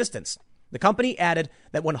executive assistants. The company added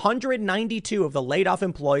that 192 of the laid-off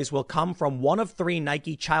employees will come from one of 3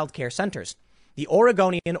 Nike childcare centers. The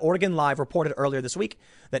Oregonian Oregon Live reported earlier this week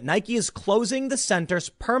that Nike is closing the centers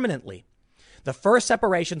permanently. The first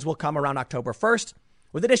separations will come around October 1st,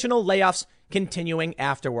 with additional layoffs continuing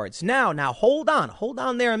afterwards. Now, hold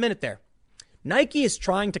on there a minute there. Nike is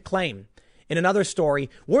trying to claim in another story,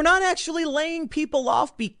 we're not actually laying people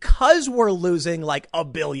off because we're losing like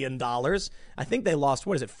 $1 billion. I think they lost,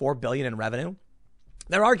 $4 billion in revenue.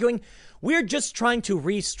 They're arguing we're just trying to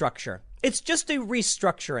restructure. It's just a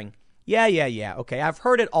restructuring. Yeah. Okay, I've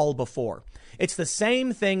heard it all before. It's the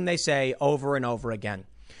same thing they say over and over again.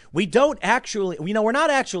 We're not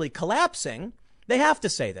actually collapsing. They have to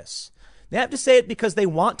say this. They have to say it because they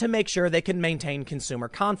want to make sure they can maintain consumer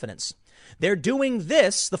confidence. They're doing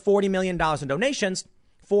this, the $40 million in donations,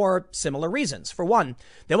 for similar reasons. For one,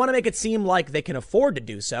 they want to make it seem like they can afford to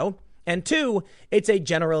do so. And two, it's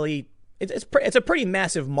a pretty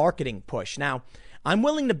massive marketing push. Now, I'm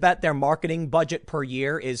willing to bet their marketing budget per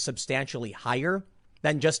year is substantially higher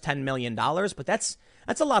than just $10 million, but that's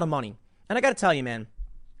a lot of money. And I got to tell you, man,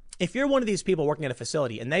 if you're one of these people working at a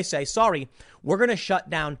facility and they say, sorry, we're going to shut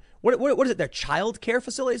down, what is it, their child care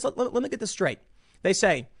facilities? Let me get this straight. They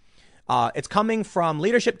say, It's coming from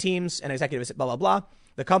leadership teams and executives, blah, blah, blah.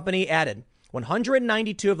 The company added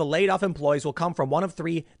 192 of the laid off employees will come from one of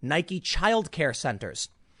 3 Nike child care centers,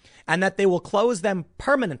 and that they will close them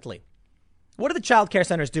permanently. What do the child care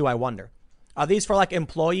centers do, I wonder? Are these for like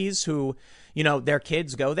employees who, their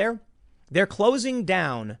kids go there? They're closing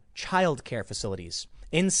down child care facilities.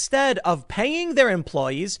 Instead of paying their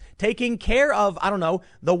employees, taking care of,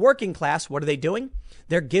 the working class, what are they doing?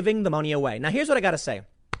 They're giving the money away. Now, here's what I got to say.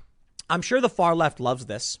 I'm sure the far left loves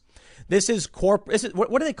this. This is what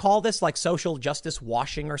do they call this? Like social justice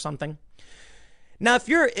washing or something? Now,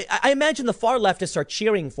 I imagine the far leftists are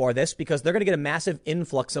cheering for this because they're going to get a massive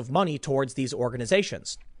influx of money towards these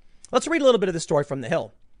organizations. Let's read a little bit of the story from The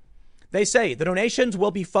Hill. They say the donations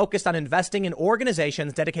will be focused on investing in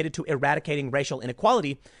organizations dedicated to eradicating racial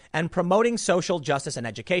inequality and promoting social justice and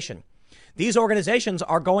education. These organizations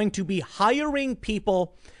are going to be hiring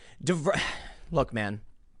people. Look, man,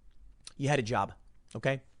 you had a job,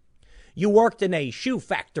 okay? You worked in a shoe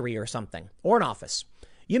factory or something, or an office.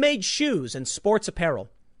 You made shoes and sports apparel,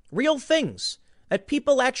 real things that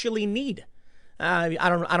people actually need. I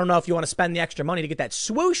don't know if you want to spend the extra money to get that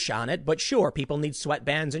swoosh on it, but sure, people need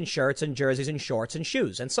sweatbands and shirts and jerseys and shorts and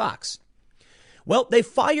shoes and socks. Well, they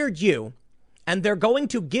fired you, and they're going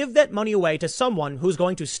to give that money away to someone who's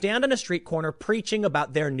going to stand on a street corner preaching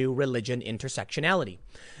about their new religion intersectionality.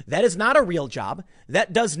 That is not a real job.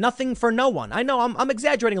 That does nothing for no one. I know I'm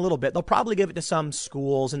exaggerating a little bit. They'll probably give it to some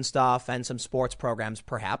schools and stuff and some sports programs,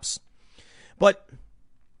 perhaps. But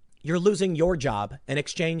you're losing your job in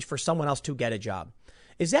exchange for someone else to get a job.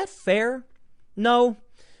 Is that fair? No.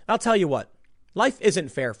 I'll tell you what. Life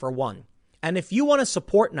isn't fair, for one. And if you want to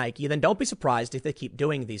support Nike, then don't be surprised if they keep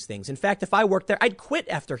doing these things. In fact, if I worked there, I'd quit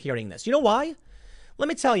after hearing this. You know why? Let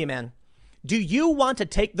me tell you, man. Do you want to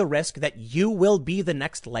take the risk that you will be the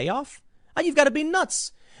next layoff? You've got to be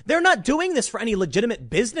nuts. They're not doing this for any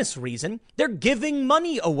legitimate business reason. They're giving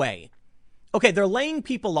money away. Okay, they're laying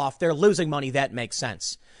people off. They're losing money. That makes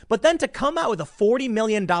sense. But then to come out with a $40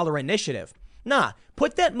 million initiative,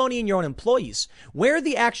 put that money in your own employees. We're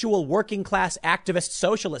the actual working class activist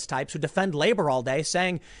socialist types who defend labor all day,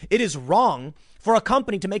 saying it is wrong for a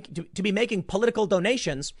company to be making political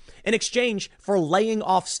donations in exchange for laying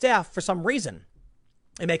off staff for some reason.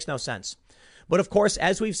 It makes no sense. But of course,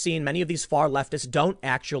 as we've seen, many of these far leftists don't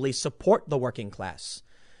actually support the working class.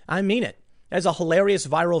 I mean it. There's a hilarious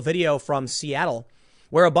viral video from Seattle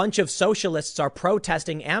where a bunch of socialists are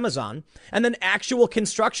protesting Amazon, and then actual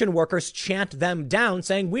construction workers chant them down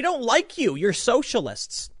saying, "We don't like you. You're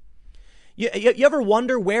socialists." You ever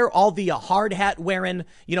wonder where all the hard hat wearing,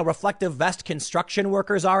 reflective vest construction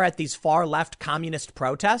workers are at these far left communist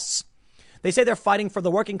protests? They say they're fighting for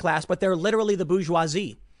the working class, but they're literally the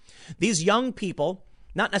bourgeoisie. These young people,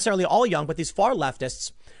 not necessarily all young, but these far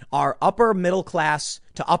leftists are upper middle class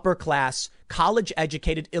to upper class, college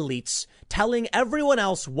educated elites telling everyone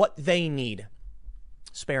else what they need.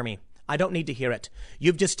 Spare me. I don't need to hear it.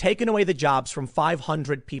 You've just taken away the jobs from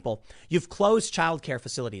 500 people. You've closed childcare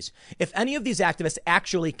facilities. If any of these activists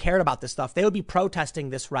actually cared about this stuff, they would be protesting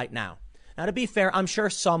this right now. Now, to be fair, I'm sure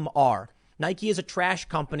some are. Nike is a trash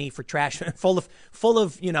company for trash, full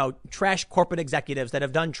of, trash corporate executives that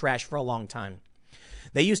have done trash for a long time.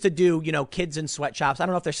 They used to do, kids in sweatshops. I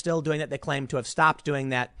don't know if they're still doing that. They claim to have stopped doing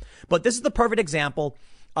that. But this is the perfect example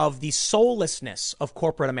of the soullessness of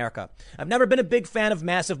corporate America. I've never been a big fan of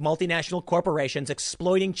massive multinational corporations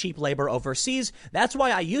exploiting cheap labor overseas. That's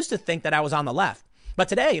why I used to think that I was on the left. But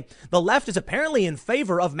today, the left is apparently in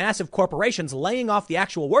favor of massive corporations laying off the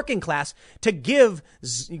actual working class to give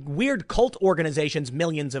weird cult organizations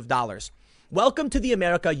millions of dollars. Welcome to the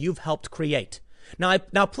America you've helped create.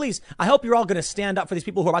 Now, please, I hope you're all going to stand up for these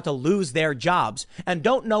people who are about to lose their jobs and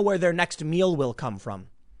don't know where their next meal will come from.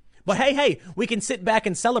 But hey, we can sit back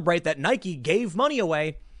and celebrate that Nike gave money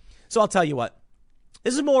away. So I'll tell you what,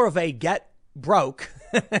 this is more of a get broke,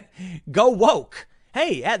 go woke.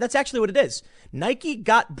 Hey, that's actually what it is. Nike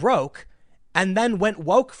got broke and then went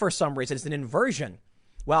woke for some reason. It's an inversion.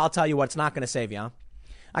 Well, I'll tell you what, it's not going to save you. Huh?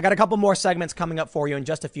 I got a couple more segments coming up for you in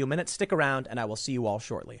just a few minutes. Stick around and I will see you all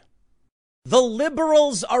shortly. The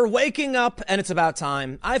liberals are waking up and it's about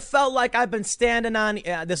time. I felt like I've been standing on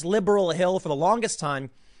this liberal hill for the longest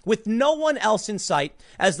time with no one else in sight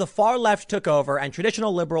as the far left took over and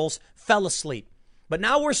traditional liberals fell asleep. But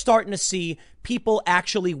now we're starting to see people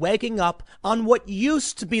actually waking up on what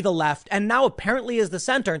used to be the left and now apparently is the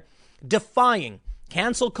center, defying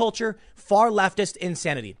cancel culture, far leftist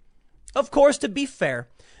insanity. Of course, to be fair,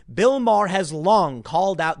 Bill Maher has long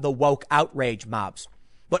called out the woke outrage mobs.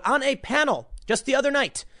 But on a panel just the other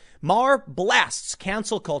night, Maher blasts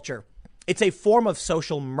cancel culture. It's a form of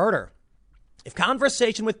social murder. If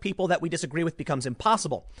conversation with people that we disagree with becomes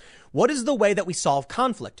impossible, what is the way that we solve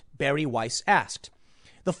conflict? Bari Weiss asked.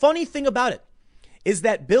 The funny thing about it is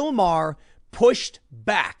that Bill Maher pushed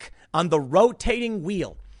back on the rotating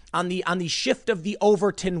wheel, on the shift of the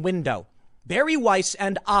Overton window. Bari Weiss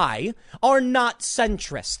and I are not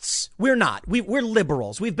centrists. We're not. We're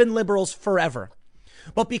liberals. We've been liberals forever.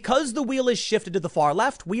 But because the wheel is shifted to the far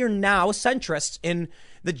left, we are now centrists in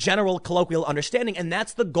the general colloquial understanding. And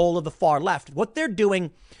that's the goal of the far left. What they're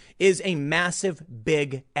doing is a massive,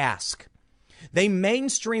 big ask. They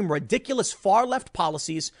mainstream ridiculous far left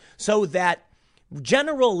policies so that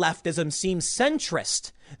general leftism seems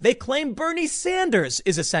centrist. They claim Bernie Sanders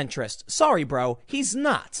is a centrist. Sorry, bro, he's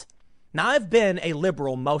not. Now, I've been a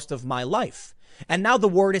liberal most of my life. And now the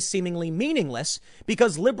word is seemingly meaningless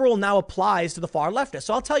because liberal now applies to the far leftist.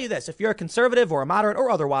 So I'll tell you this, if you're a conservative or a moderate or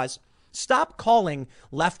otherwise, stop calling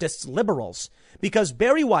leftists liberals because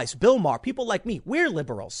Bari Weiss, Bill Maher, people like me, we're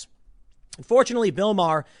liberals. Unfortunately, Bill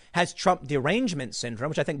Maher has Trump derangement syndrome,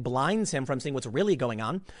 which I think blinds him from seeing what's really going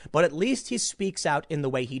on. But at least he speaks out in the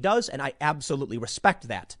way he does, and I absolutely respect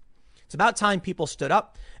that. It's about time people stood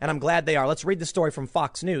up, and I'm glad they are. Let's read the story from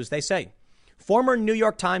Fox News. They say, former New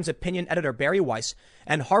York Times opinion editor Bari Weiss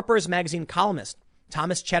and Harper's Magazine columnist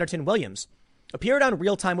Thomas Chatterton Williams appeared on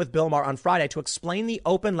Real Time with Bill Maher on Friday to explain the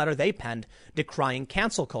open letter they penned decrying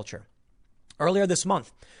cancel culture. Earlier this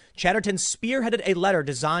month, Chatterton spearheaded a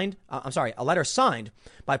letter signed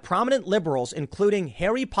by prominent liberals, including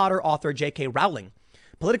Harry Potter author J.K. Rowling,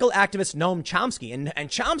 political activist Noam Chomsky, and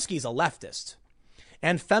Chomsky's a leftist,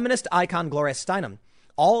 and feminist icon Gloria Steinem,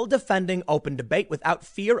 all defending open debate without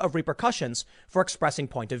fear of repercussions for expressing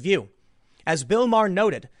point of view. As Bill Maher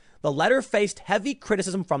noted, the letter faced heavy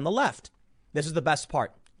criticism from the left. This is the best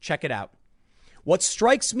part. Check it out. What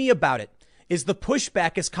strikes me about it is the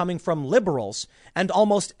pushback is coming from liberals, and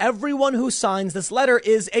almost everyone who signs this letter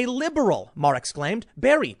is a liberal, Maher exclaimed.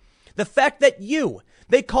 Bari, the fact that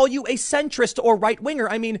they call you a centrist or right-winger.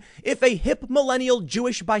 I mean, if a hip millennial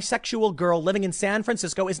Jewish bisexual girl living in San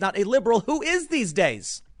Francisco is not a liberal, who is these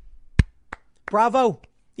days? Bravo.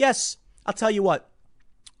 Yes, I'll tell you what.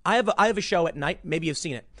 I have a show at night. Maybe you've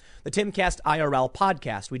seen it. The Timcast IRL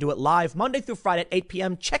podcast. We do it live Monday through Friday at 8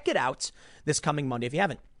 p.m. Check it out this coming Monday if you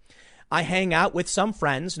haven't. I hang out with some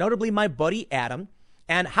friends, notably my buddy Adam.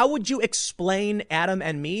 And how would you explain Adam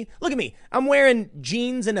and me? Look at me. I'm wearing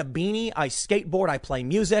jeans and a beanie. I skateboard. I play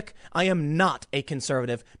music. I am not a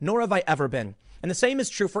conservative, nor have I ever been. And the same is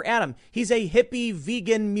true for Adam. He's a hippie,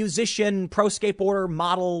 vegan, musician, pro skateboarder,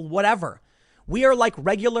 model, whatever. We are like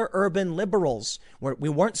regular urban liberals. We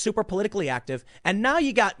weren't super politically active. And now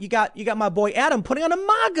you got my boy Adam putting on a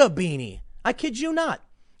MAGA beanie. I kid you not.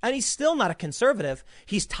 And he's still not a conservative.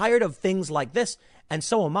 He's tired of things like this. And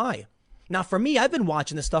so am I. Now, for me, I've been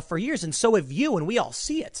watching this stuff for years, and so have you, and we all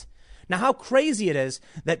see it. Now, how crazy it is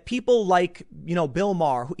that people like, Bill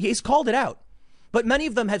Maher, he's called it out, but many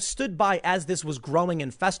of them have stood by as this was growing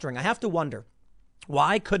and festering. I have to wonder,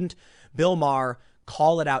 why couldn't Bill Maher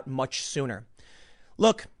call it out much sooner?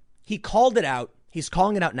 Look, he called it out. He's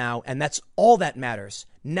calling it out now, and that's all that matters.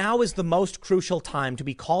 Now is the most crucial time to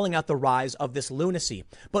be calling out the rise of this lunacy,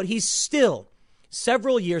 but he's still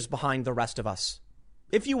several years behind the rest of us.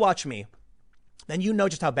 If you watch me, then you know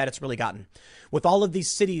just how bad it's really gotten. With all of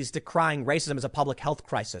these cities decrying racism as a public health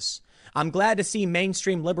crisis. I'm glad to see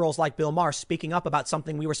mainstream liberals like Bill Maher speaking up about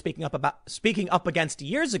something we were speaking up against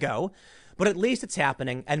years ago, but at least it's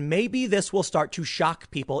happening, and maybe this will start to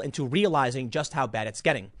shock people into realizing just how bad it's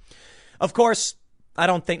getting. Of course, I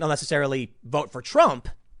don't think they'll necessarily vote for Trump,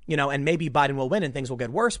 and maybe Biden will win and things will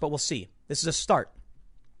get worse, but we'll see. This is a start.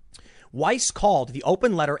 Weiss called the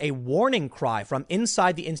open letter a warning cry from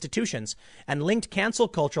inside the institutions and linked cancel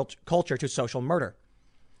culture to social murder.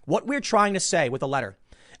 What we're trying to say with the letter,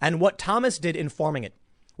 and what Thomas did in forming it,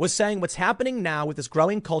 was saying what's happening now with this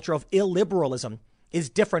growing culture of illiberalism is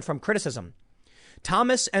different from criticism.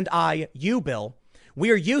 Thomas and I, you, Bill,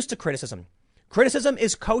 we are used to criticism. Criticism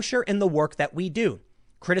is kosher in the work that we do.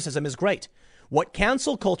 Criticism is great. What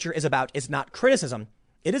cancel culture is about is not criticism.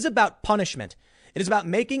 It is about punishment. It is about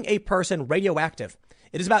making a person radioactive.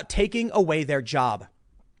 It is about taking away their job.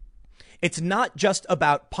 It's not just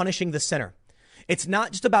about punishing the sinner. It's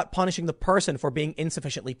not just about punishing the person for being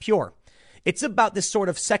insufficiently pure. It's about this sort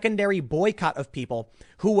of secondary boycott of people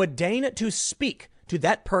who would deign to speak to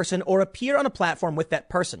that person or appear on a platform with that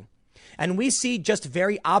person. And we see just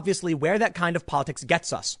very obviously where that kind of politics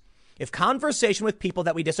gets us. If conversation with people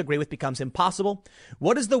that we disagree with becomes impossible,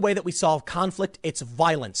 what is the way that we solve conflict? It's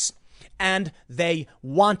violence. And they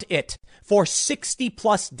want it. For 60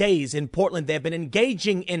 plus days in Portland, they've been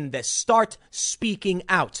engaging in this. Start speaking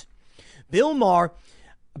out. Bill Maher,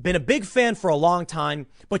 been a big fan for a long time,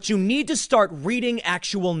 but you need to start reading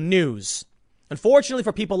actual news. Unfortunately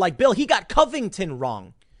for people like Bill, he got Covington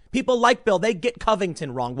wrong. People like Bill, they get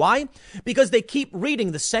Covington wrong. Why? Because they keep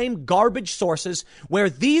reading the same garbage sources where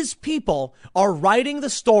these people are writing the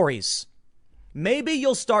stories. Maybe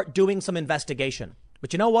you'll start doing some investigation.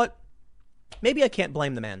 But you know what? Maybe I can't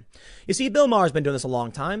blame the man. You see, Bill Maher's been doing this a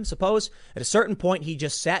long time. Suppose at a certain point he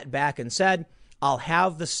just sat back and said, I'll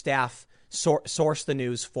have the staff source the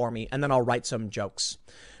news for me, and then I'll write some jokes.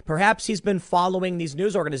 Perhaps he's been following these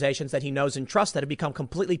news organizations that he knows and trusts that have become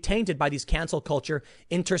completely tainted by these cancel culture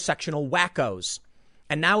intersectional wackos.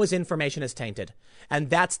 And now his information is tainted. And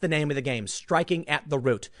that's the name of the game, striking at the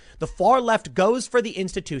root. The far left goes for the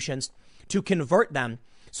institutions to convert them.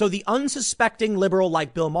 So the unsuspecting liberal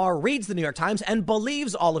like Bill Maher reads the New York Times and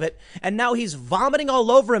believes all of it. And now he's vomiting all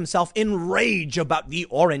over himself in rage about the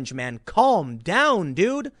orange man. Calm down,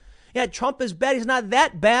 dude. Yeah, Trump is bad. He's not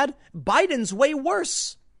that bad. Biden's way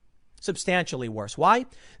worse. Substantially worse. Why?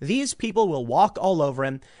 These people will walk all over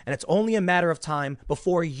him, and it's only a matter of time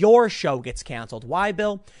before your show gets canceled. Why,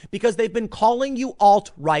 Bill? Because they've been calling you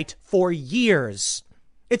alt-right for years.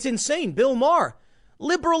 It's insane. Bill Maher,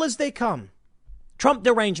 liberal as they come. Trump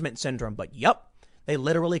derangement syndrome, but yup, they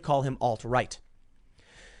literally call him alt-right.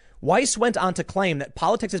 Weiss went on to claim that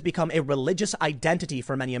politics has become a religious identity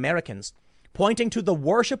for many Americans, pointing to the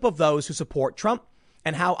worship of those who support Trump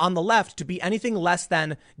and how on the left to be anything less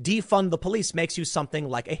than defund the police makes you something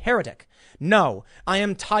like a heretic. No, I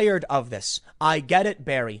am tired of this. I get it,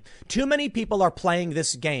 Barry. Too many people are playing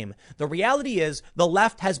this game. The reality is the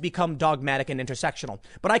left has become dogmatic and intersectional,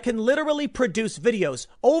 but I can literally produce videos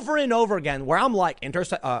over and over again where I'm like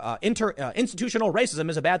institutional racism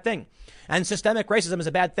is a bad thing and systemic racism is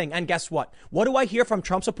a bad thing. And guess what? What do I hear from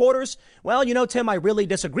Trump supporters? Well, you know, Tim, I really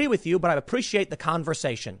disagree with you, but I appreciate the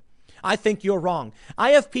conversation. I think you're wrong. I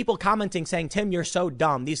have people commenting saying, Tim, you're so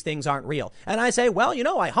dumb. These things aren't real. And I say, well, you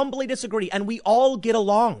know, I humbly disagree. And we all get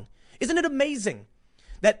along. Isn't it amazing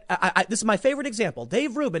that this is my favorite example?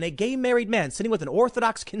 Dave Rubin, a gay married man sitting with an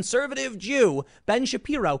Orthodox conservative Jew, Ben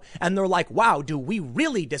Shapiro. And they're like, wow, do we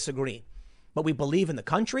really disagree? But we believe in the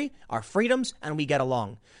country, our freedoms, and we get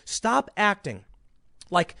along. Stop acting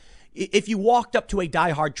like if you walked up to a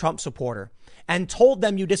diehard Trump supporter and told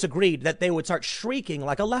them you disagreed, that they would start shrieking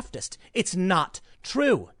like a leftist. It's not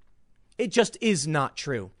true. It just is not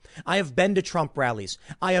true. I have been to Trump rallies.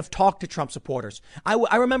 I have talked to Trump supporters.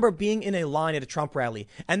 I remember being in a line at a Trump rally,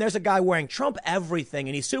 and there's a guy wearing Trump everything,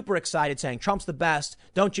 and he's super excited saying, Trump's the best.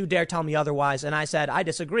 Don't you dare tell me otherwise. And I said, I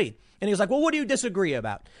disagree. And he was like, well, what do you disagree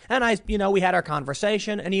about? And we had our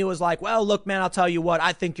conversation, and he was like, well, look, man, I'll tell you what,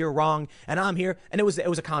 I think you're wrong, and I'm here. And it was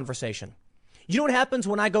a conversation. You know what happens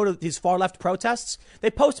when I go to these far left protests? They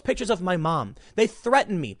post pictures of my mom. They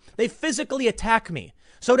threaten me. They physically attack me.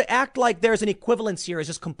 So to act like there's an equivalence here is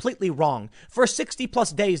just completely wrong. For 60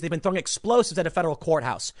 plus days, they've been throwing explosives at a federal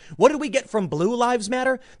courthouse. What did we get from Blue Lives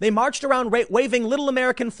Matter? They marched around waving little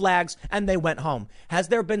American flags and they went home. Has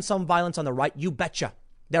there been some violence on the right? You betcha.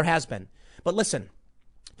 There has been. But listen,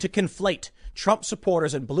 to conflate Trump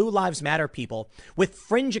supporters and Blue Lives Matter people with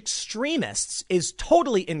fringe extremists is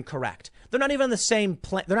totally incorrect. They're not even on the same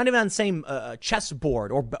they're not even on the same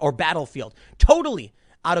chessboard or battlefield. Totally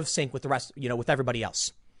out of sync with the rest, with everybody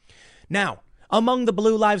else. Now, among the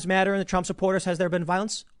Blue Lives Matter and the Trump supporters, has there been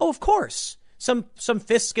violence? Oh, of course. Some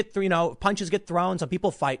fists get through, punches get thrown, some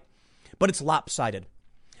people fight, but it's lopsided.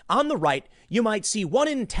 On the right, you might see 1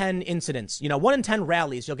 in 10 incidents, 1 in 10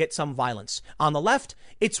 rallies, you'll get some violence. On the left,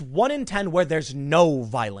 it's 1 in 10 where there's no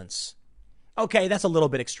violence. Okay, that's a little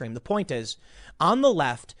bit extreme. The point is, on the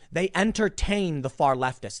left, they entertain the far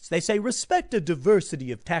leftists. They say, respect a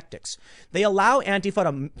diversity of tactics. They allow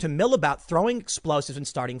Antifa to mill about throwing explosives and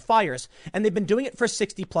starting fires. And they've been doing it for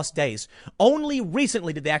 60 plus days. Only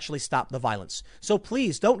recently did they actually stop the violence. So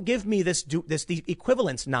please don't give me this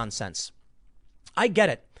equivalence nonsense. I get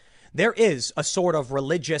it. There is a sort of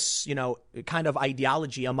religious, kind of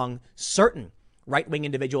ideology among certain right-wing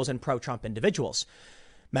individuals and pro-Trump individuals.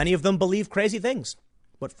 Many of them believe crazy things.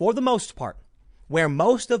 But for the most part, where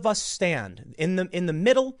most of us stand, in the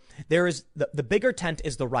middle, there is the bigger tent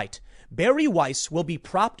is the right. Barry Weiss will be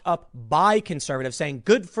propped up by conservatives saying,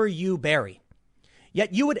 good for you, Barry.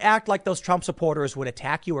 Yet you would act like those Trump supporters would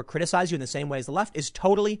attack you or criticize you in the same way as the left is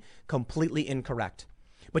totally, completely incorrect.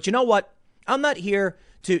 But you know what? I'm not here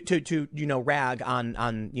to rag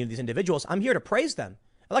on these individuals. I'm here to praise them.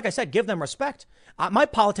 Like I said, give them respect. My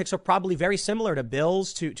politics are probably very similar to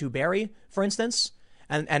Bill's, to Barry, for instance,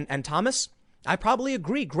 and Thomas. I probably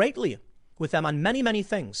agree greatly with them on many, many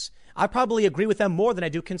things. I probably agree with them more than I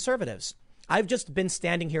do conservatives. I've just been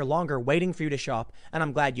standing here longer waiting for you to show up, and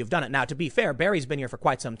I'm glad you've done it. Now, to be fair, Barry's been here for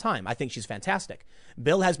quite some time. I think she's fantastic.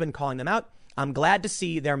 Bill has been calling them out. I'm glad to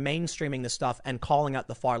see they're mainstreaming this stuff and calling out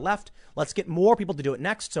the far left. Let's get more people to do it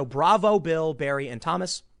next. So bravo, Bill, Barry, and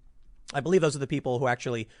Thomas. I believe those are the people who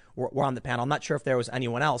actually were on the panel. I'm not sure if there was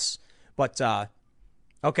anyone else, but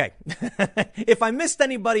okay. If I missed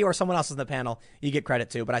anybody or someone else on the panel, you get credit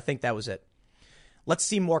too, but I think that was it. Let's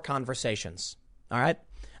see more conversations. All right.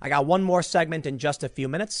 I got one more segment in just a few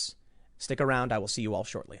minutes. Stick around. I will see you all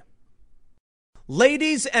shortly.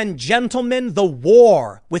 Ladies and gentlemen, the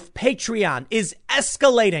war with Patreon is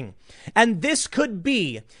escalating, and this could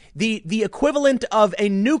be the equivalent of a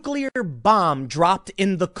nuclear bomb dropped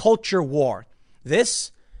in the culture war.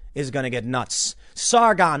 This is going to get nuts.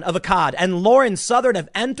 Sargon of Akkad and Lauren Southern have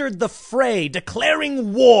entered the fray,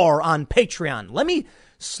 declaring war on Patreon. Let me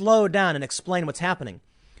slow down and explain what's happening,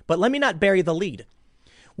 but let me not bury the lead.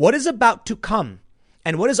 What is about to come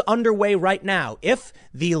and what is underway right now, if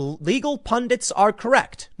the legal pundits are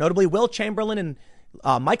correct, notably Will Chamberlain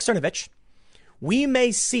and Mike Cernovich, we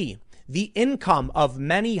may see the income of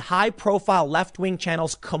many high-profile left-wing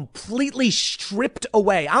channels completely stripped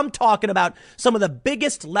away. I'm talking about some of the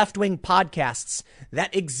biggest left-wing podcasts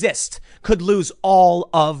that exist could lose all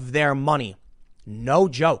of their money. No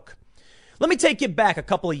joke. Let me take you back a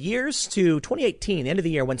couple of years to 2018, the end of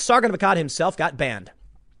the year, when Sargon of Akkad himself got banned.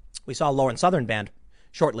 We saw Lauren Southern banned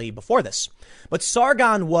shortly before this. But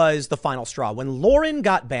Sargon was the final straw. When Lauren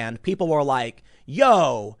got banned, people were like,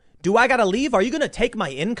 yo, do I got to leave? Are you going to take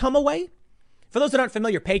my income away? For those that aren't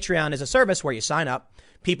familiar, Patreon is a service where you sign up.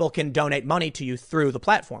 People can donate money to you through the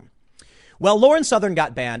platform. Well, Lauren Southern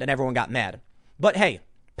got banned and everyone got mad. But hey,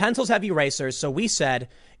 pencils have erasers. So we said,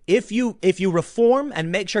 if you reform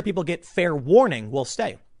and make sure people get fair warning, we'll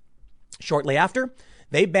stay. Shortly after,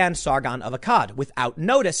 they banned Sargon of Akkad without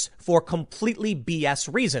notice for completely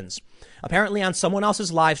BS reasons. Apparently on someone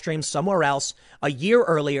else's live stream somewhere else, a year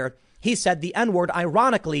earlier, he said the N-word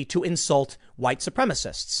ironically to insult white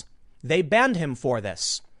supremacists. They banned him for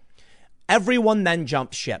this. Everyone then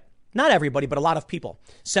jumped ship. Not everybody, but a lot of people.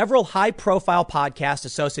 Several high-profile podcasts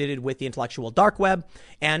associated with the intellectual dark web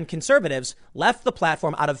and conservatives left the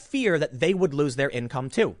platform out of fear that they would lose their income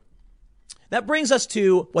too. That brings us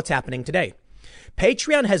to what's happening today.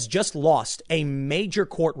 Patreon has just lost a major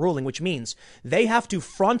court ruling, which means they have to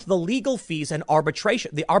front the legal fees and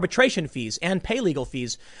the arbitration fees and pay legal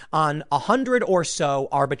fees on 100 or so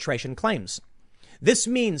arbitration claims. This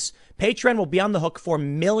means Patreon will be on the hook for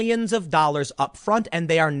millions of dollars up front, and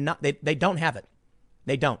they don't have it.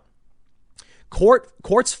 They don't.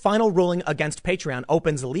 Court's final ruling against Patreon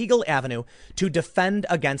opens a legal avenue to defend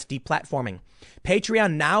against deplatforming.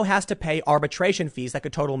 Patreon now has to pay arbitration fees that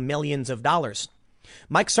could total millions of dollars.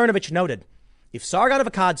 Mike Cernovich noted, if Sargon of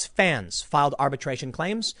Akkad's fans filed arbitration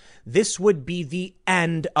claims, this would be the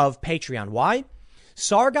end of Patreon. Why?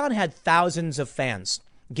 Sargon had thousands of fans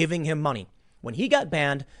giving him money. When he got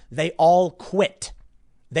banned, they all quit.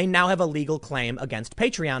 They now have a legal claim against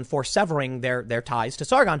Patreon for severing their ties to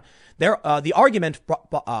Sargon. The argument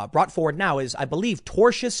brought forward now is, I believe,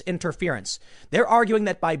 tortious interference. They're arguing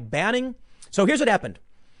that by banning... So here's what happened.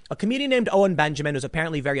 A comedian named Owen Benjamin, who's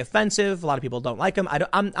apparently very offensive. A lot of people don't like him.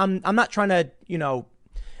 I'm not trying to,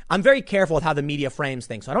 I'm very careful with how the media frames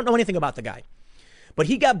things. So I don't know anything about the guy. But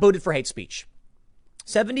he got booted for hate speech.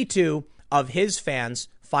 72 of his fans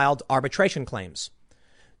filed arbitration claims.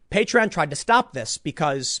 Patreon tried to stop this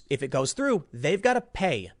because if it goes through, they've got to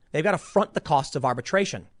pay. They've got to front the costs of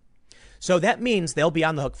arbitration. So that means they'll be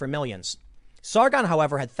on the hook for millions. Sargon,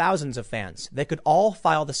 however, had thousands of fans. They could all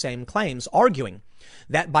file the same claims, arguing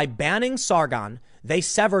that by banning Sargon, they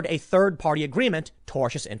severed a third-party agreement,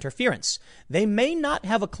 tortious interference. They may not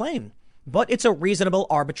have a claim, but it's a reasonable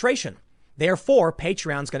arbitration. Therefore,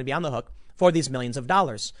 Patreon's going to be on the hook for these millions of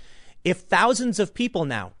dollars. If thousands of people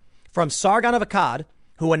now from Sargon of Akkad,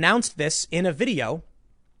 who announced this in a video,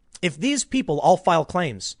 if these people all file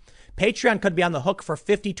claims, Patreon could be on the hook for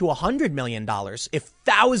 $50 to $100 million if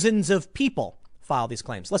thousands of people file these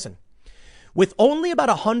claims. Listen, with only about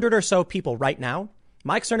 100 or so people right now,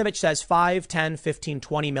 Mike Cernovich says $5, $10, $15,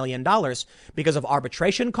 $20 million because of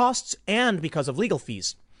arbitration costs and because of legal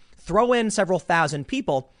fees. Throw in several thousand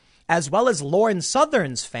people, as well as Lauren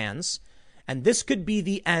Southern's fans, and this could be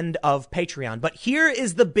the end of Patreon. But here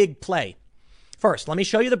is the big play. First, let me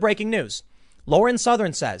show you the breaking news. Lauren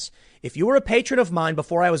Southern says, if you were a patron of mine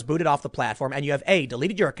before I was booted off the platform and you have A,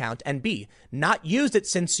 deleted your account, and B, not used it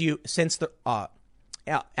since the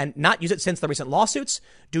recent lawsuits,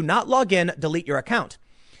 do not log in, delete your account.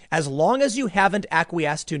 As long as you haven't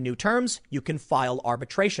acquiesced to new terms, you can file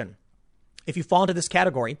arbitration. if you fall into this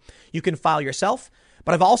category, you can file yourself.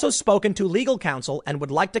 But I've also spoken to legal counsel and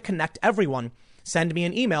would like to connect everyone. Send me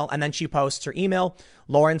an email. And then she posts her email,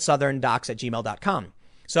 laurensoutherndocs@gmail.com.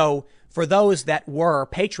 So for those that were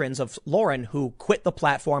patrons of Lauren who quit the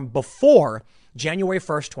platform before January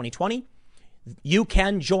 1st, 2020, you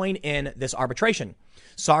can join in this arbitration.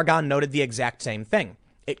 Sargon noted the exact same thing.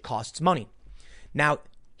 It costs money. Now,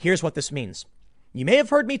 here's what this means. You may have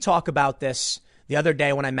heard me talk about this the other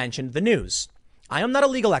day when I mentioned the news. I am not a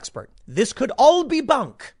legal expert. This could all be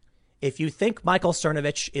bunk. If you think Michael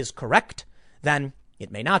Cernovich is correct, then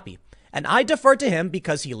it may not be. And I defer to him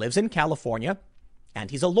because he lives in California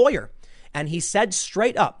and he's a lawyer. And he said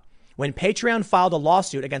straight up, when Patreon filed a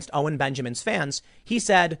lawsuit against Owen Benjamin's fans, he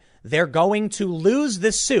said they're going to lose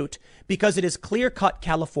this suit because it is clear-cut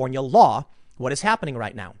California law what is happening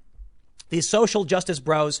right now. These social justice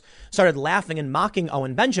bros started laughing and mocking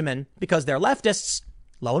Owen Benjamin because they're leftists.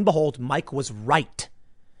 Lo and behold, Mike was right.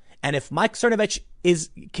 And if Mike Cernovich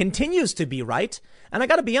continues to be right, and I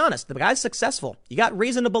got to be honest, the guy's successful. You got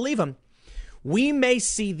reason to believe him. We may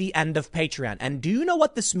see the end of Patreon. And do you know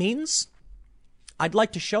what this means? I'd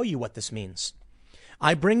like to show you what this means.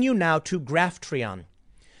 I bring you now to Graphtreon.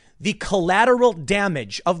 The collateral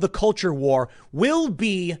damage of the culture war will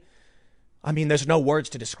be, there's no words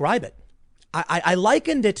to describe it. I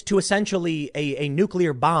likened it to essentially a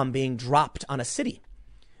nuclear bomb being dropped on a city.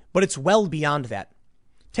 But it's well beyond that.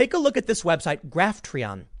 Take a look at this website,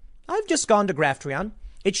 Graphtreon. I've just gone to Graphtreon.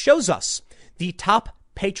 It shows us the top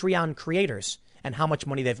Patreon creators and how much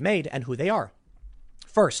money they've made and who they are.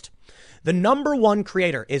 First, the number one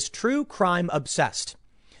creator is True Crime Obsessed.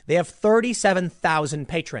 They have 37,000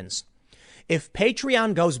 patrons. If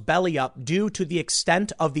Patreon goes belly up due to the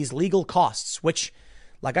extent of these legal costs, which,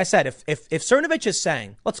 like I said, if Cernovich is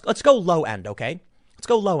saying, let's go low end, okay? Let's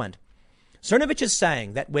go low end. Cernovich is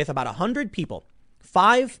saying that with about 100 people,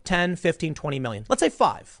 5, 10, 15, 20 million, let's say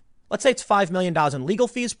 5. Let's say it's $5 million in legal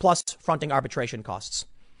fees plus fronting arbitration costs.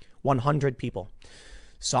 100 people.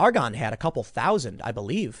 Sargon had a couple thousand, I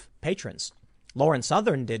believe, patrons. Lauren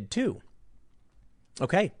Southern did too.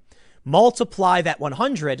 Okay. Multiply that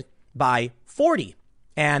 100 by 40.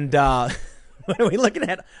 And what are we looking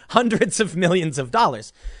at? Hundreds of millions of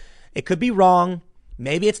dollars. It could be wrong.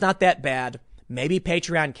 Maybe it's not that bad. Maybe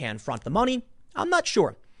Patreon can front the money. I'm not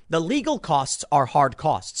sure. The legal costs are hard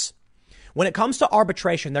costs. When it comes to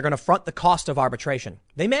arbitration, they're going to front the cost of arbitration.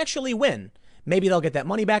 They may actually win. Maybe they'll get that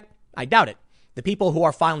money back. I doubt it. The people who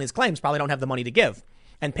are filing these claims probably don't have the money to give.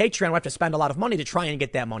 And Patreon will have to spend a lot of money to try and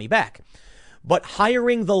get that money back. But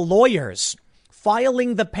hiring the lawyers,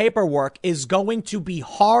 filing the paperwork is going to be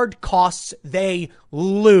hard costs they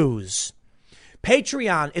lose.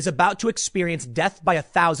 Patreon is about to experience death by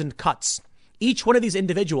 1,000 cuts. Each one of these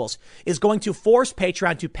individuals is going to force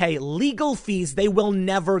Patreon to pay legal fees they will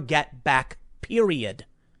never get back, period.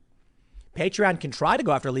 Patreon can try to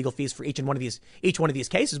go after legal fees for each one of these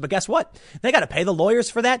cases, but guess what? They got to pay the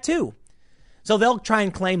lawyers for that too. So they'll try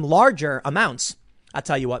and claim larger amounts. I'll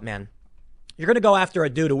tell you what, man. You're going to go after a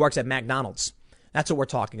dude who works at McDonald's. That's what we're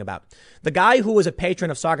talking about. The guy who is a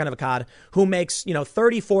patron of Sargon of Akkad, who makes,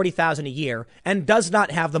 30, 40,000 a year and does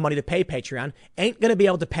not have the money to pay Patreon, ain't going to be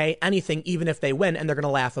able to pay anything even if they win, and they're going to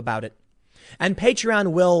laugh about it. And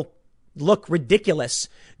Patreon will look ridiculous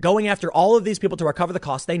going after all of these people to recover the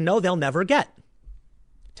costs they know they'll never get.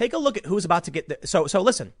 Take a look at who's about to get so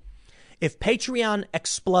listen, if Patreon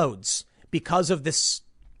explodes because of this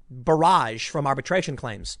barrage from arbitration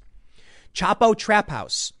claims, Chapo Trap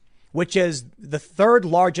House, which is the third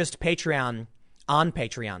largest Patreon on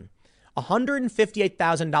Patreon,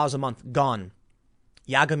 $158,000 a month, gone.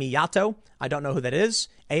 Yagami Yato, I don't know who that is.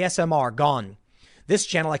 ASMR, gone. This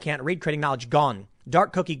channel I can't read, Creating Knowledge, gone.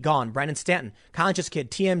 Dark Cookie, gone. Brandon Stanton, Conscious Kid,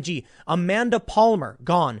 TMG, Amanda Palmer,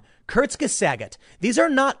 gone. Kurtzka Saget. These are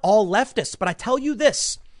not all leftists, but I tell you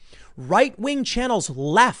this, right-wing channels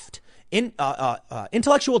left.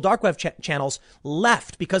 Intellectual dark web channels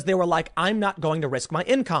left because they were like, I'm not going to risk my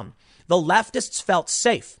income. The leftists felt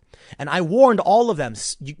safe. And I warned all of them,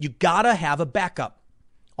 you gotta have a backup.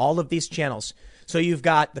 All of these channels. So you've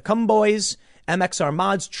got the Cumboys, MXR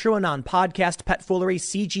Mods, TrueAnon Podcast, Pet Foolery,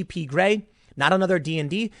 CGP Grey, Not Another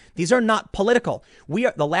D&D. These are not political. We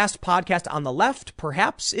are the last podcast on the left,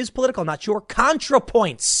 perhaps, is political. Not sure.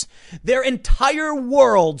 ContraPoints. Their entire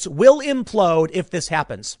worlds will implode if this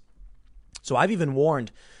happens. So I've even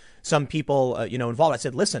warned some people, involved. I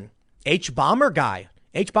said, listen, H-Bomber guy's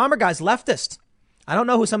leftist. I don't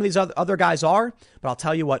know who some of these other guys are, but I'll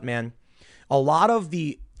tell you what, man. A lot of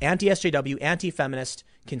the anti-SJW, anti-feminist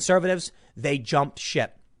conservatives, they jumped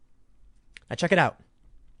ship. Now check it out.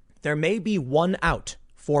 There may be one out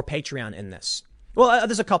for Patreon in this? Well,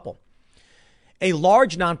 there's a couple. A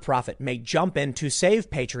large nonprofit may jump in to save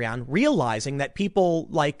Patreon, realizing that people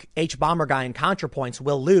like H. Bomber Guy and ContraPoints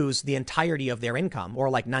will lose the entirety of their income, or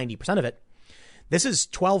like 90% of it. This is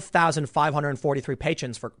 12,543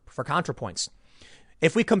 patrons for ContraPoints.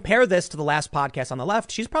 If we compare this to the last podcast on the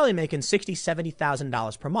left, she's probably making $60,000,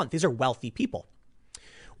 $70,000 per month. These are wealthy people.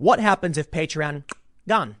 What happens if Patreon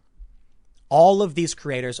gone? All of these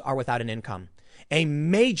creators are without an income. A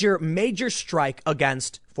major, major strike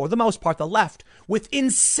against, for the most part, the left, with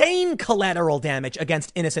insane collateral damage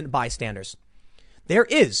against innocent bystanders. There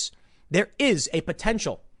is a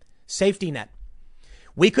potential safety net.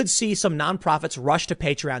 We could see some nonprofits rush to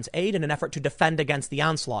Patreon's aid in an effort to defend against the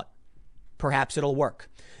onslaught. Perhaps it'll work.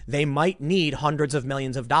 They might need hundreds of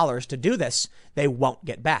millions of dollars to do this. They won't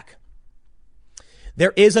get back.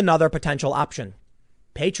 There is another potential option.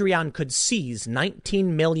 Patreon could seize $19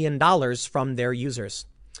 million from their users.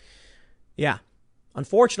 Yeah.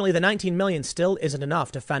 Unfortunately, the $19 million still isn't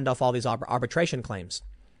enough to fend off all these arbitration claims.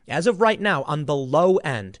 As of right now, on the low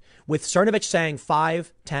end, with Cernovich saying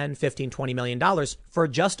 $5, $10, $15, $20 million for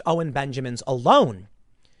just Owen Benjamin's alone,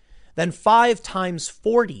 then 5 times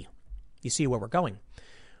 40. You see where we're going.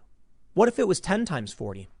 What if it was 10 times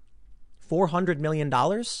 40? $400 million?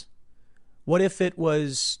 What if it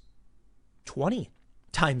was 20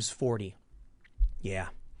 times 40? Yeah,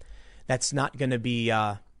 that's not going to be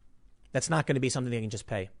something they can just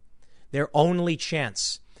pay. Their only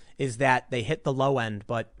chance is that they hit the low end.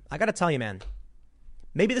 But I got to tell you, man,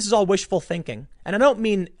 maybe this is all wishful thinking. And I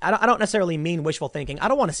don't necessarily mean wishful thinking. I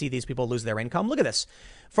don't want to see these people lose their income. Look at this.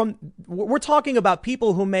 We're talking about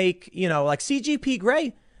people who make, like CGP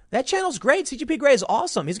Grey. That channel's great. CGP Grey is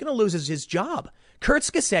awesome. He's going to lose his job. Kurt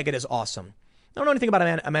Skasegat is awesome. I don't know anything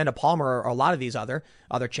about Amanda Palmer or a lot of these other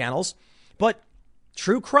channels, but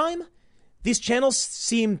true crime, these channels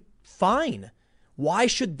seem fine. Why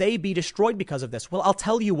should they be destroyed because of this? Well, I'll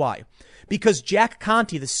tell you why. Because Jack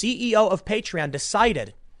Conte, the CEO of Patreon,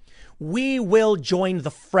 decided we will join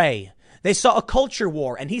the fray. They saw a culture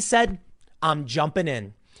war and he said, I'm jumping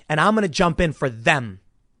in and I'm going to jump in for them.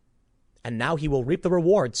 And now he will reap the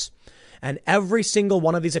rewards. And every single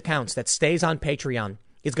one of these accounts that stays on Patreon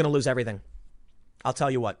is going to lose everything. I'll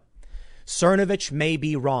tell you what. Cernovich may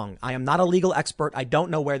be wrong. I am not a legal expert. I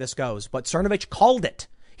don't know where this goes. But Cernovich called it.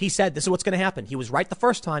 He said this is what's going to happen. He was right the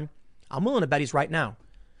first time. I'm willing to bet he's right now.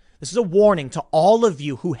 This is a warning to all of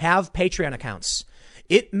you who have Patreon accounts.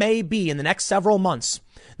 It may be in the next several months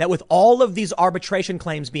that with all of these arbitration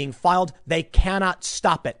claims being filed, they cannot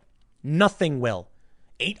stop it. Nothing will.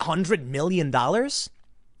 $800 million?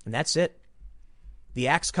 And that's it. The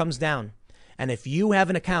axe comes down. And if you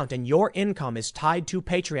have an account and your income is tied to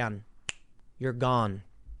Patreon, you're gone.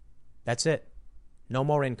 That's it. No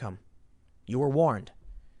more income. You were warned.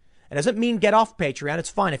 It doesn't mean get off Patreon.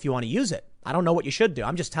 It's fine if you want to use it. I don't know what you should do.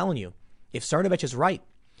 I'm just telling you. If Cernovich is right,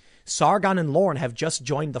 Sargon and Lorne have just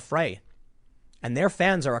joined the fray. And their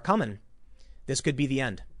fans are a-coming. This could be the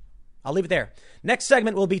end. I'll leave it there. Next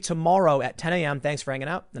segment will be tomorrow at 10 a.m. Thanks for hanging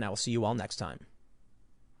out, and I will see you all next time.